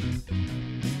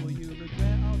 Will you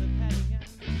regret all the petting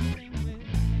and getting with me?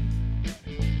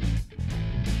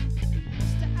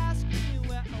 Used to ask me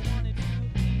where I wanted to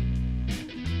be.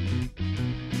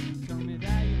 Tell me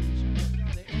that you enjoyed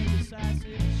all the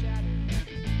indecisive chatter.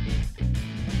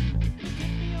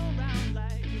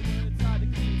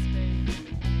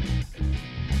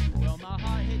 Well, my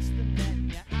heart hits the net,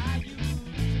 and yeah, I use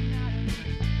it matter.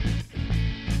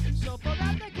 So pour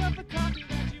out that cup of coffee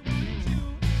that you wanted to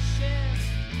share.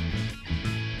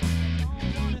 I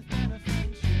don't want to fan a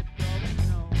friendship going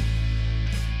no.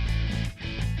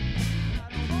 I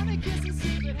don't want to kiss and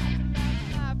see, but have to laugh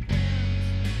my friends.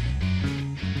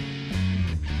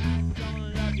 I don't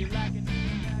love you like I do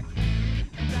back then,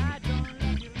 and I don't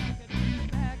love you like I do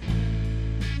back then.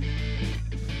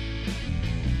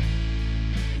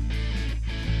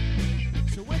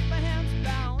 So with my hands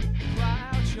bound, cry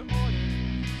out your orders.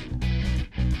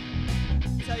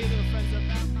 Tell your little friends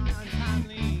about my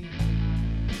untimely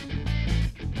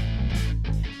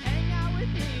hang out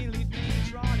with me, leave me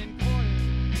drawn in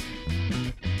corners.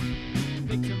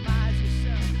 Victimize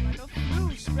yourself like a flu,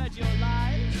 spread your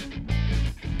lies.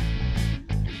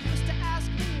 You used to ask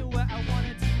me where I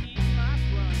wanted to eat my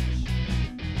brunch.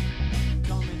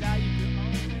 Told me that you could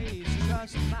always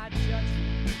trust my judgment.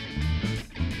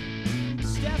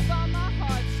 Step on my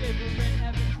heart, savoring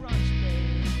every crunch,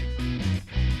 babe.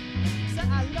 Said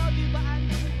I love you, but I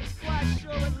never was quite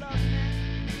sure what love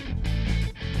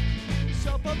meant. So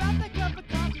pour out that cup of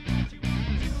coffee that you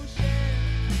wanted to share.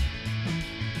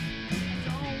 I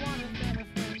don't want to fan a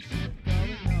friendship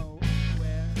going no.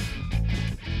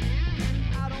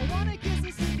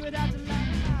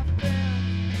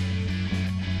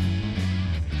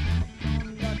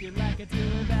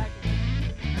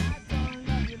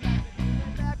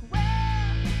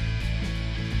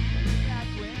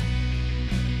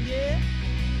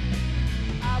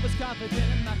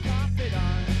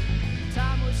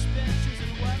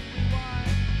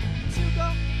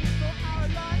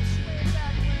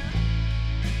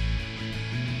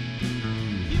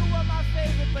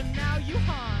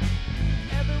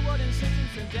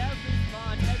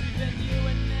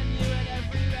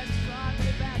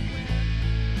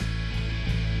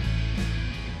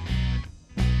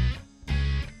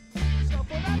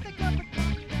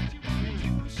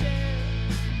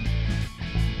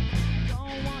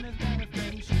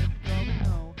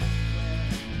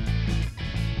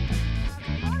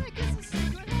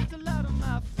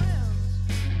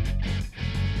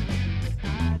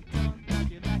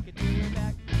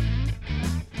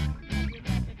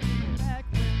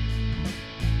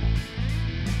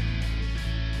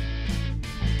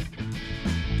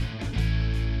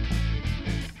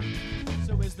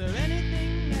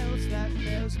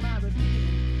 knows my repeat.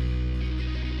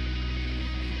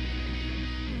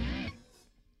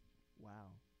 Wow.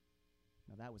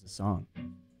 Now that was a song.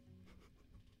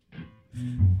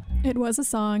 It was a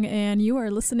song, and you are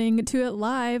listening to it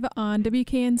live on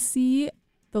WKNC,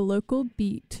 the local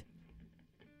beat.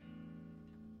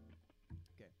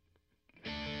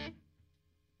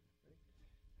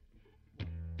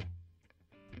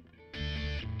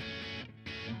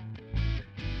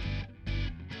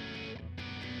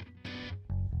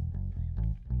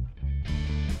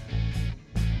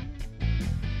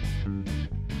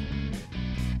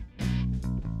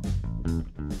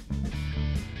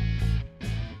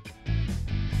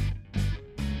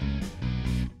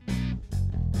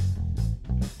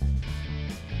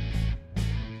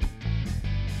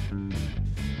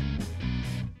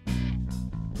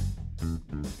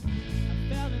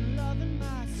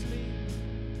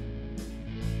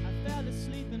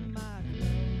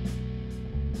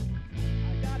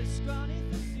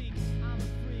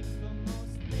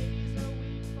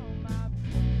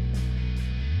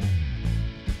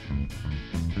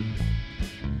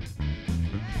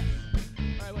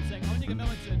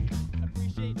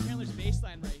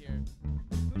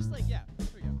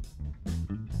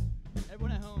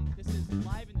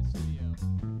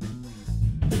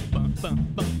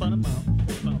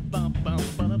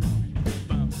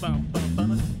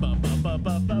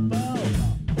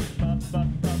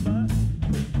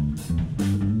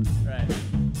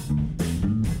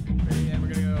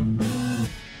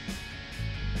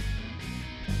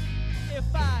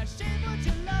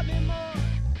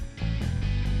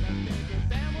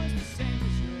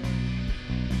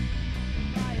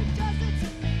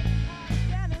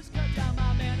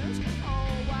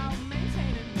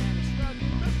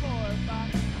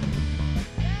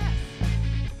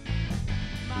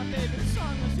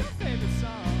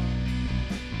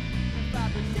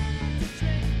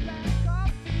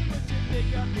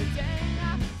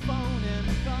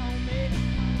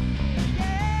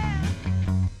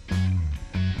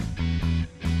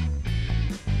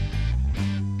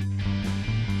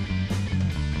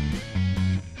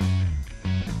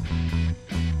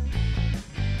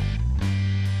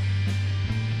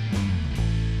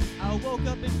 Woke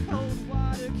up in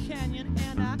Coldwater Canyon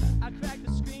and I cracked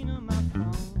the screen of my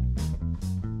phone.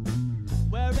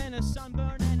 Wearing a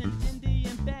sunburn and an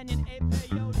Indian banyan, a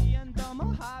peyote and the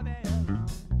Mojave alone.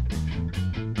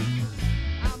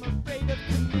 I'm afraid of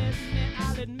commitment,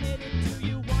 I'll admit it to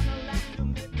you, wanna lack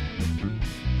commitment with me.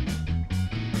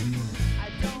 I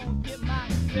don't get my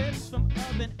grips from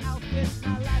urban outfits,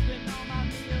 not laughing all my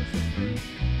meals are free.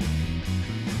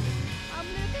 I'm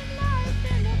living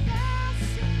life in the past.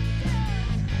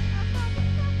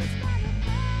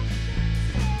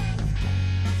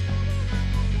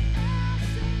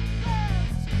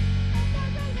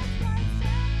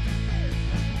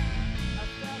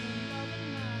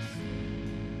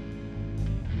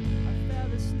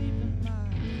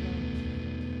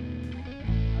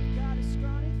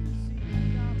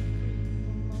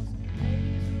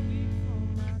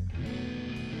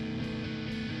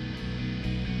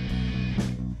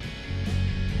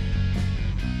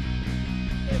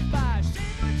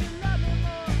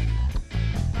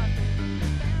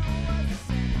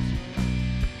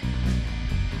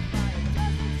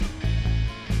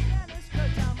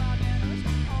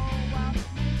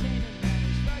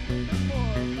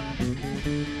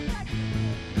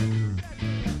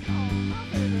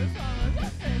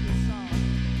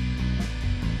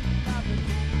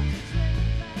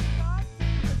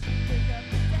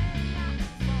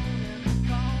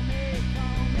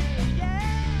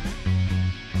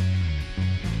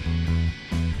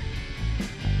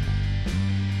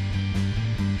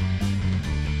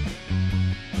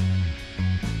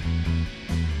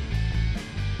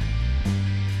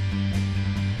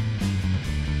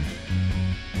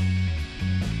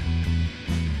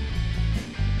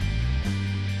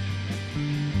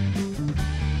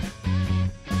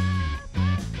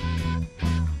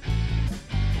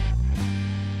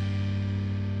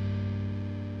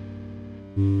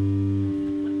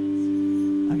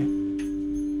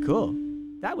 Cool.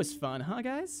 That was fun, huh,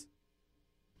 guys?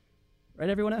 Right,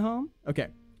 everyone at home? Okay.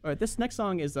 All right, this next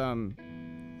song is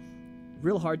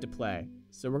real hard to play,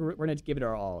 so we're going to give it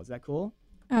our all. Is that cool?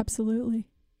 Absolutely.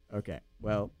 Okay.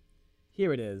 Well,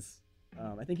 here it is.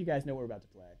 I think you guys know what we're about to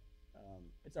play.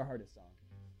 It's our hardest song.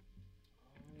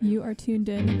 You are tuned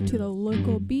in to the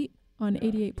local beat on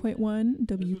 88.1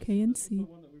 WKNC.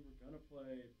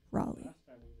 Raleigh.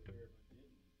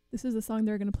 This is the song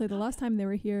they were going to play the last time they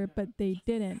were here, but they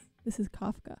didn't. This is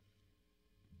Kafka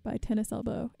by Tennis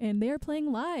Elbow. And they are playing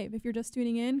live if you're just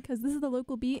tuning in, because this is the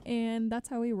local beat, and that's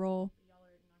how we roll.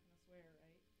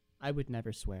 I would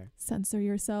never swear. Censor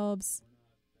yourselves.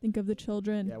 Think of the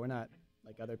children. Yeah, we're not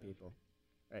like other people.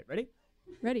 All right, ready?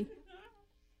 Ready?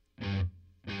 1,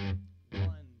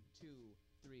 2,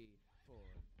 3, 4.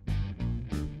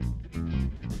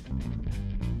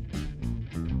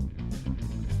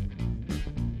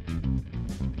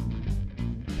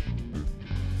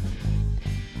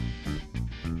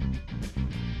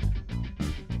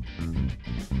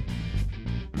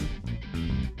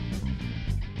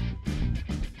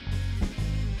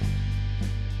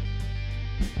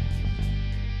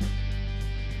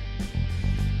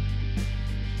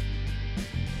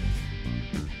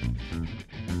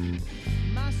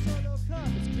 My solo cup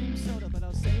is cream soda, but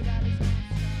I'll say that it's not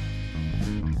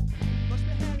strong. Push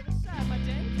my head to the side, my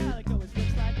dang calico, it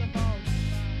looks like a ball.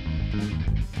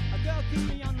 A girl kissed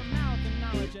me on the mouth, and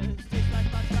now it just tastes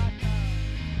like my vodka.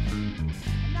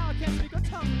 And now I can't speak her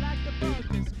tongue like the bug,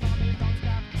 this mommy don't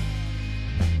stop.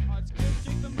 Oh, it's good,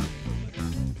 drink the money, but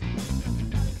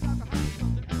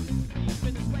it's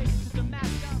been this way since the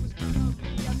mask I was king of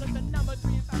me. I took the number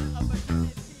 3 and found it up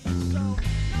eternity. So,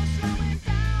 no slowing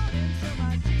down until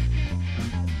my GP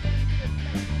has been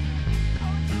deflated.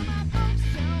 Oh, until my folks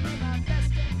tell me my best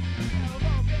days have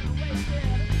all been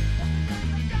wasted. That's because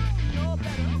I don't know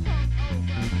better. I'm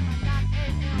hungover. I'm not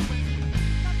a.m.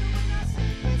 Nothing when I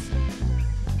see you stand up.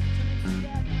 Turn into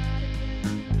that night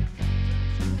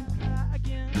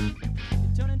again.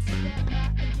 Turn into that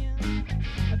night again.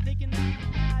 I'm thinking that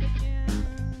night again.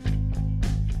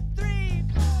 3,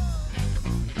 4.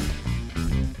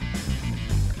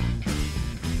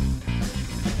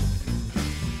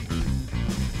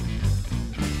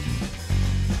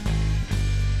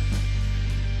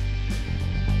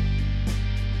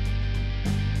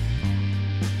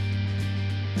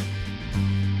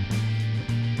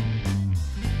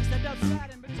 I stepped outside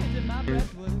and pretended my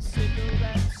breath was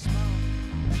cigarette smoke.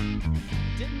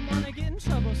 Didn't want to get in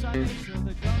trouble, so I made sure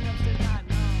the grown-ups did not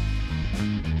know.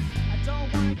 I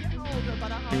don't want to get older,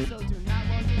 but I also do not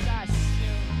want to die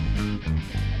soon.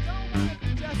 I don't want to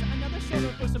be just another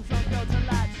shoulder for some drunk girl to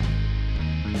latch.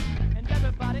 And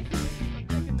everybody here keep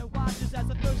taking the watches as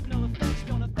a personal effects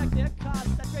don't affect their cars.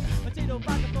 I trade potato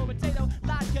vodka for potato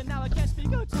vodka. Now I can't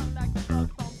speak or tongue like the bug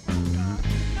from Vodka.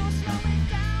 No slowing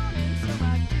down until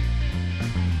my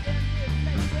been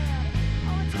deflated.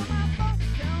 Oh, until my folks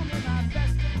tell me my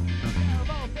best days have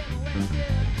all been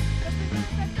wasted. That's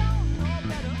because I don't know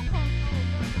better.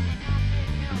 Hungover, not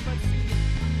a.m. But see,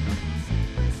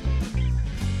 whiskey,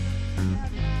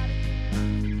 that night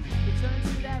again. Return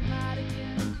to that night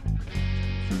again.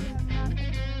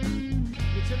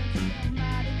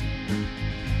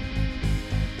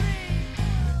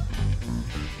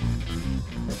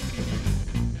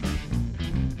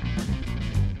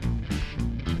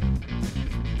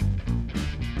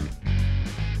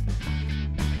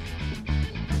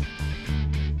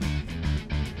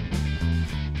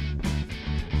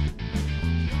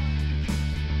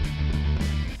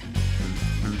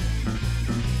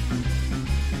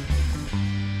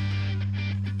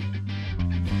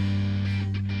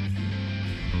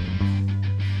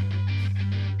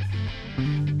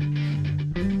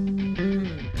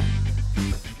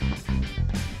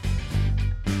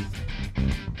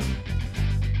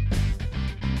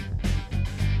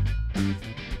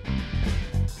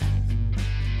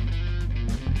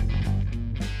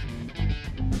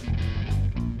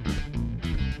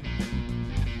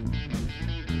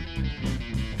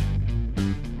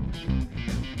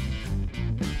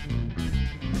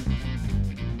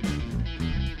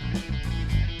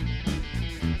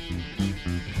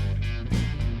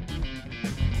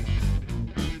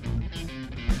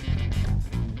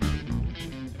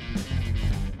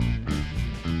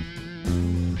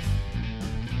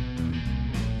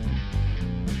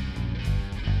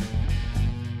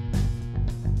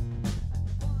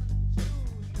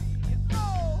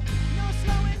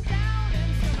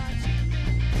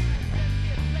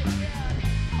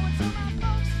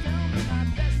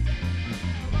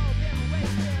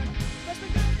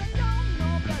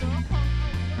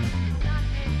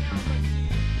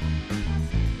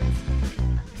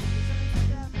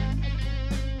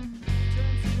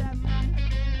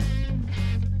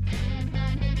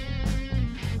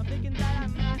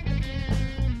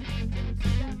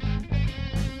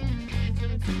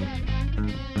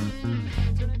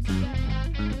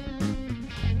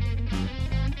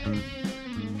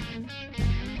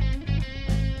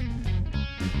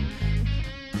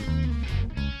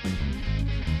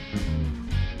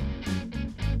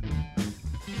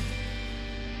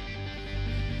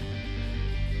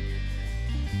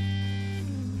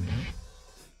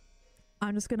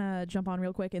 I'm just gonna jump on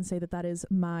real quick and say that is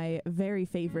my very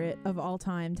favorite of all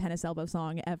time Tennis Elbow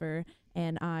song ever,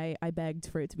 and I begged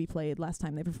for it to be played last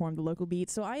time they performed the local beat,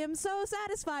 so I am so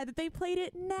satisfied that they played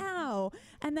it now.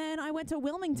 And then I went to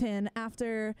Wilmington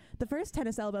after the first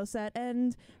Tennis Elbow set,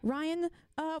 and Ryan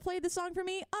played the song for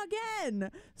me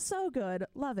again. So good,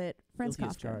 love it. Friends Guilty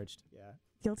as Kafka. charged. Yeah.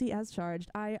 Guilty as charged.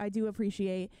 I do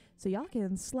appreciate. So y'all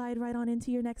can slide right on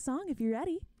into your next song if you're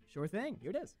ready. Sure thing. Here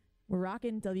it is. We're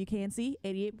rocking WKNC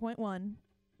 88.1.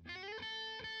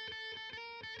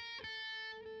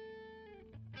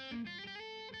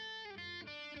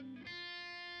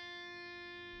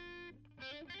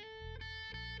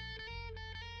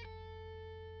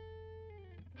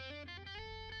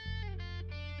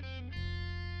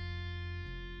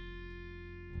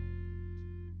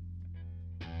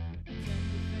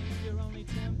 You're only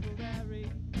temporary.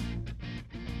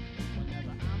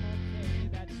 Whenever I'm okay,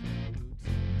 that's no routine.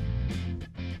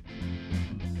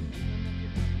 Even if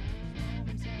you're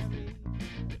momentary,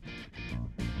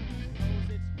 knows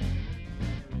it's never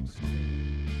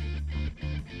extreme.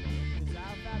 'Cause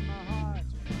I've had my heart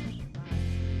from my sleeve.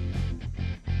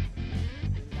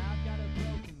 'Cause I've got a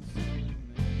broken sewing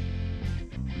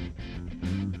machine.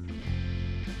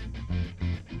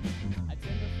 I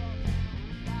tend to fall down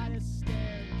flight of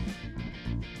stairs.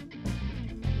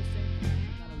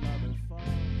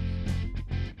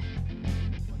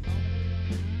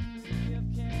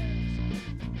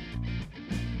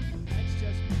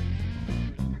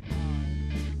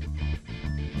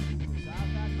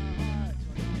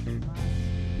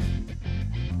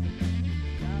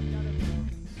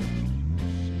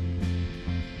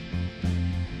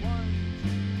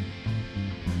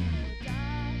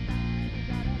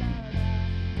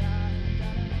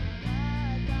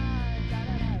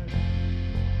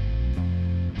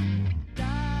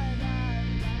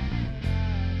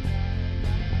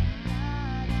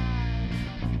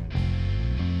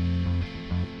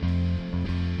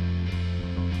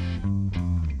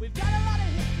 We've got a lot of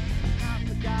history not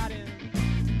forgotten.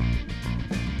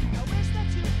 I wish that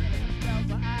you could have felt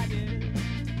what I did.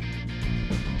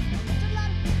 There's a lot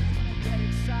of things when I get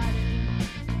excited.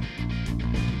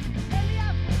 Lately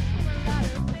I've wished for a lot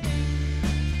of things.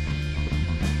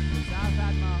 'Cause I've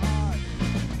had my heart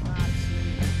in my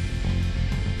sleeve.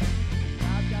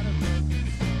 I've got a broken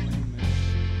sewing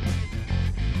machine.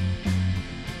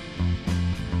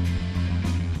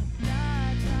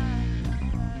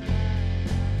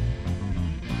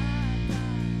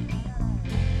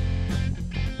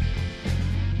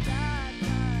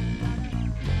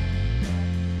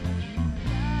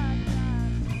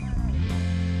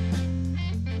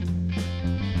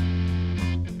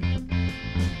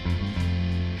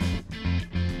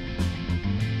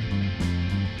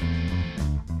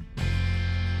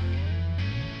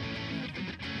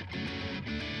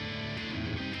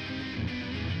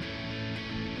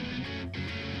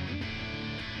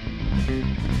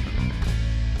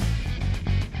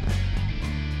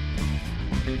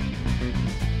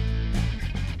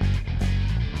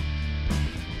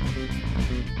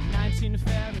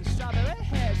 Fair and strawberry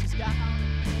hair she's got on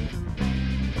the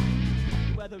rain.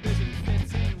 The weather isn't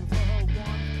fitting for her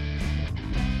warmth.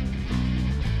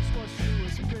 Swore she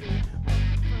was pretty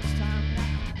first time that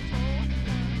I told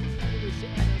her. Maybe we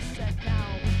should intersect now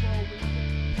before we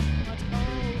get much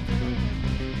older.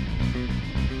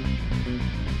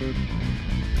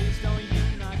 Please don't you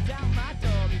knock down my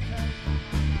door because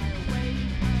I wait.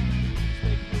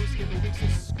 Big rules give me weeks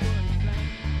of school and playing.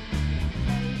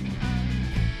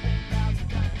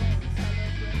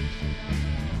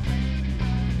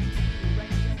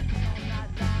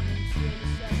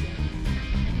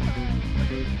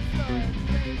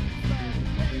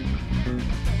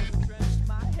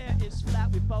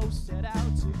 We both set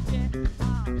out to get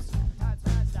arms.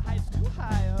 Sometimes the height's too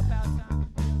high. About time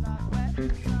to feel like wet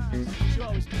suns. She'll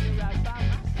always be right by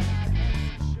my side. And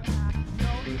so sure I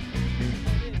know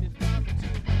that if it's from the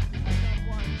two,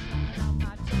 someone trying on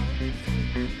my toes.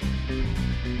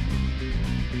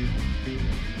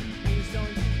 Please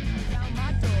don't knock down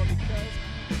my door because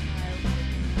I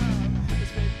wake up.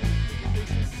 This baby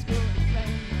thinks it's school and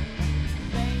playing.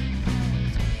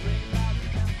 Bring loud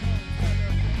and down and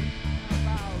celebrate.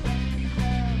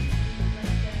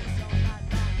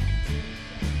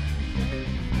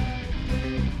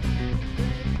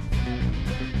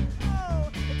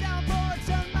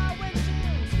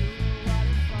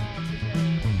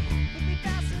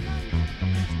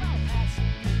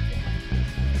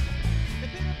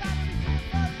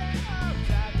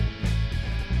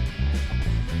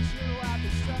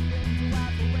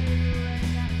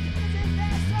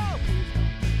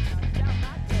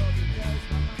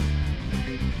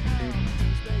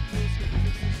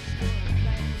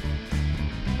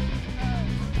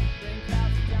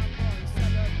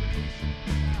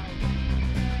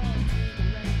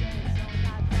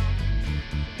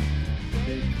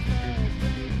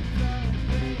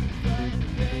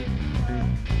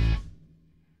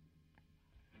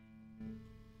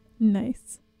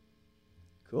 Nice.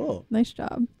 Cool. Nice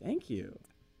job. Thank you.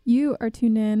 You are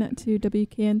tuned in to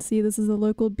WKNC. This is a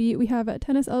local beat. We have a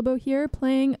Tennis Elbow here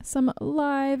playing some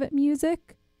live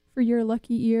music for your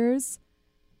lucky ears.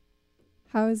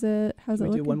 How's it Can we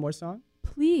looking? do one more song?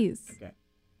 Please. Okay.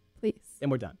 Please. Then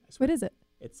we're done. I swear. What is it?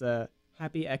 It's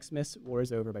Happy Xmas War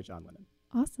is Over by John Lennon.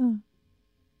 Awesome.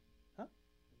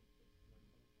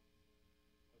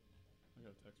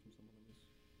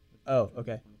 Oh,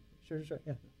 okay. Sure.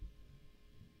 Yeah.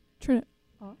 Turn it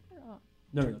off or on?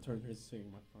 No, turn his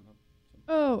singing microphone up.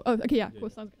 Oh, okay, yeah. Yeah, Cool.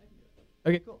 yeah. Sounds good.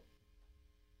 Okay, cool.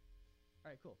 All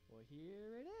right, cool. Well,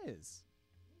 here it is.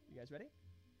 You guys ready?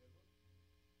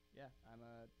 Yeah, I'm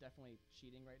definitely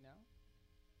cheating right now.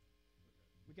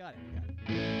 We got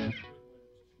it.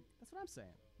 That's what I'm saying.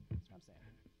 All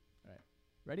right.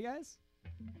 Ready, guys?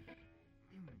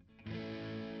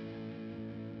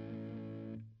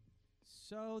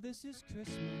 So this is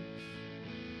Christmas.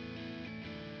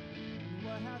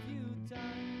 What have you done?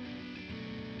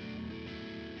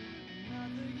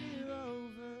 Another year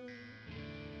over.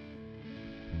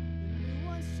 The new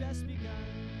one's just begun.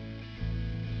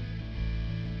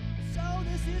 So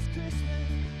this is Christmas.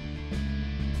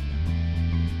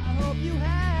 I hope you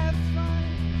have fun.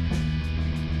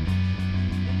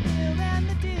 The near and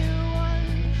the dear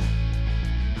ones,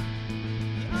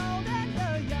 the old and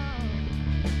the young.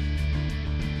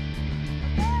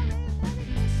 A very Merry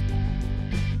Christmas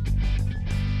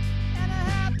and a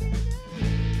Happy New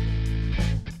Year.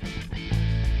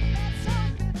 Let's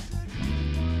hope it's a good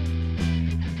one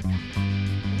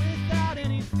without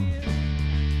any fear.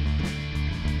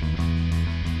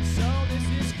 So this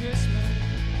is Christmas,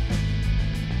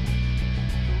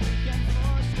 the weekend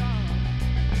forestar,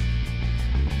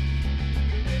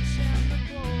 the rich and the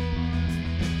poor,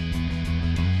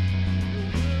 the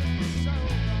world is so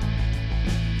wrong.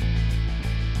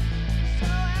 So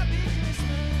happy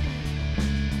Christmas,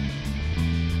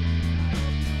 I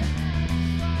hope you have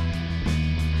fun,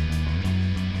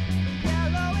 the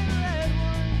yellow and red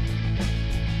one.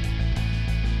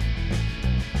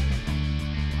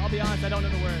 I'll be honest, I don't know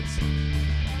the words.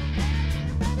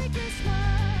 Merry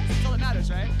Christmas. That's all that matters,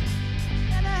 right?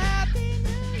 And a Happy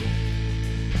New Year.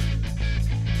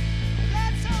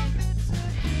 Let's hope it's a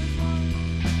good one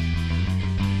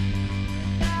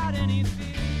without any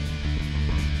fear.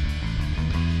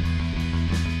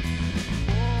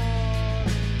 War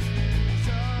is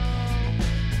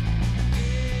over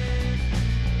if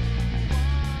you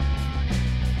want it.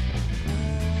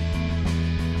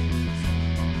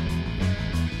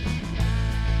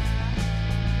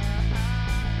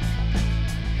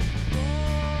 War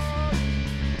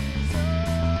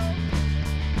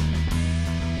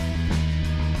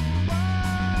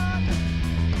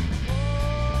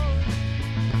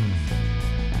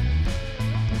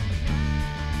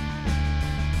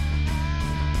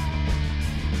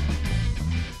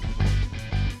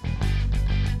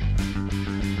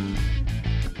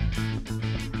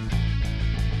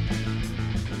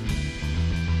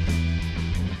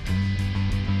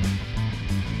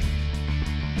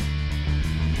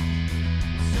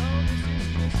is over So this is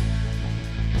Christmas.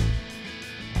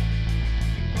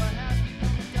 What have you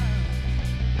done?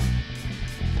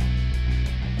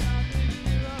 Another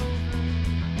year over.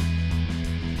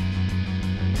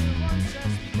 The new one's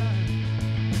just begun.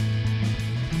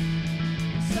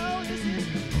 So this is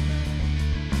Christmas.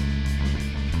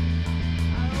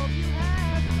 I hope you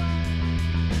have fun.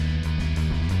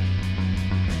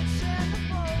 Rich and the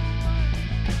poor one,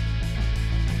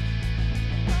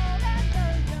 old and the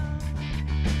young.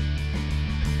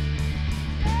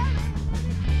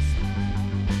 Merry Christmas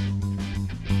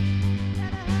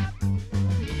and a Happy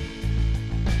New Year.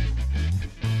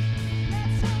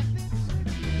 Let's hope it's a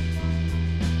good one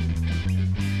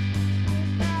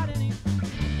without any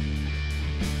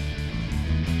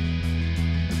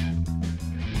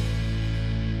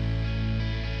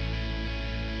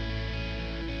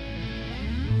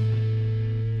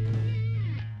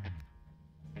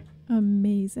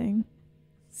Amazing.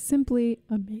 Simply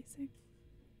amazing.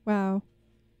 Wow.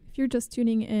 If you're just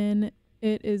tuning in,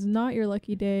 it is not your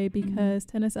lucky day because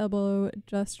Tennis Elbow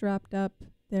just wrapped up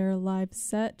their live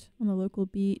set on the local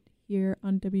beat here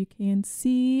on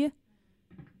WKNC.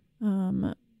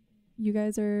 You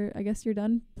guys are, I guess you're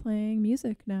done playing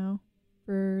music now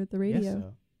for the radio. Yes,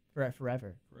 so.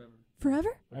 Forever. Forever?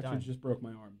 We're Actually, done. just broke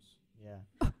my arms. Yeah.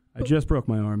 I just broke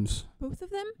my arms. Both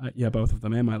of them? Yeah, both of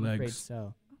them, and my I'm afraid legs.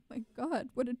 so. Oh my God,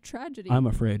 what a tragedy. I'm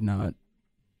afraid not.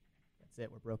 That's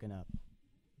it. We're broken up.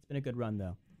 It's been a good run,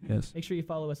 though. Yes. Make sure you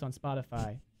follow us on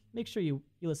Spotify. Make sure you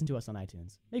listen to us on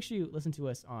iTunes. Make sure you listen to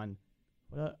us on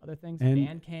What other things? And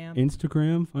Bandcamp.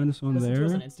 Instagram, find us on Listen there. to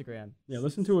us on Instagram. Yeah,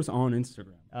 listen to us on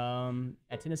Instagram.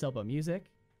 At Tennis Elbow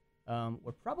Music.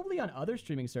 We're probably on other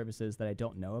streaming services that I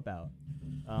don't know about.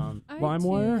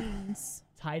 LimeWire? iTunes.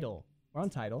 Tidal. We're on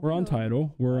Tidal. We're on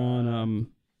Tidal. We're on.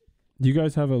 Do you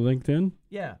guys have a LinkedIn?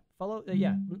 Yeah. Follow.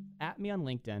 At me on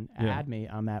LinkedIn. Yeah. Add me.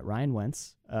 I'm at Ryan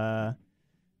Wentz. We're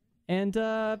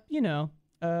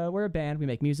a band. We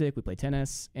make music. We play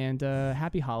tennis. And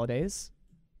happy holidays.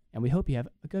 And we hope you have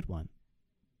a good one.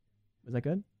 Was that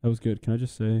good? That was good. Can I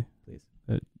just say, Please.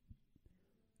 that,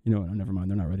 you know what? Never mind.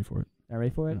 They're not ready for it. Not ready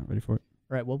for it? They're not ready for it.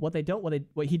 All right. Well, what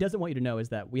he doesn't want you to know is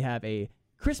that we have a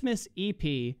Christmas EP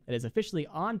that is officially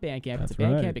on Bandcamp. That's It's a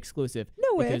Bandcamp right. exclusive.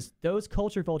 No way. Because those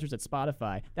culture vultures at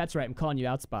Spotify, that's right, I'm calling you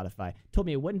out, Spotify, told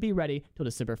me it wouldn't be ready till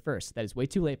December 1st. That is way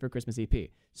too late for a Christmas EP.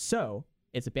 So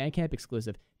it's a Bandcamp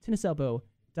exclusive,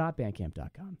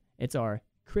 tenniselbow.bandcamp.com. It's our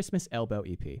Christmas Elbow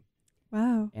EP.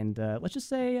 Wow. And let's just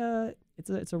say it's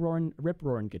a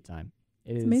rip-roaring good time.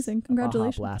 It's amazing. A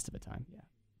Congratulations. Baja blast of a time. Yeah.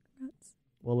 Congrats.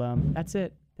 Well, that's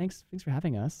it. Thanks for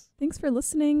having us. Thanks for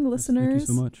listening, Yes, listeners. thank you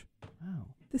so much. Wow.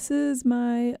 This is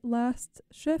my last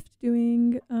shift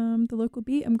doing the local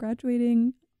beat. I'm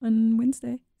graduating on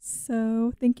Wednesday.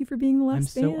 So thank you for being the I'm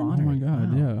last so band. Oh honored. my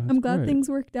God, Wow. yeah. I'm that's glad great. things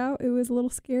worked out. It was a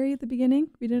little scary at the beginning.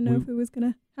 We didn't know We- if it was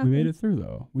going to We happen. made it through,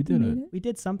 though. We did made it. We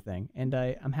did something, and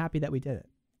I'm happy that we did it.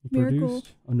 We Miracle.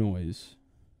 produced a noise.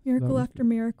 Miracle was after good.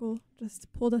 miracle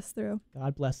just pulled us through.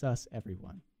 God bless us,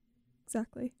 everyone.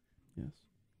 Exactly. Yes.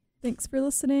 Thanks for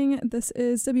listening. This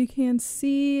is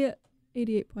WKNC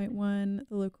 88.1,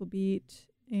 the local beat,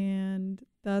 and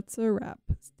that's a wrap.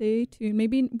 Stay tuned.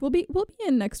 Maybe we'll be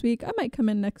in next week. I might come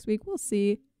in next week. We'll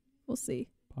see.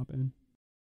 Pop in.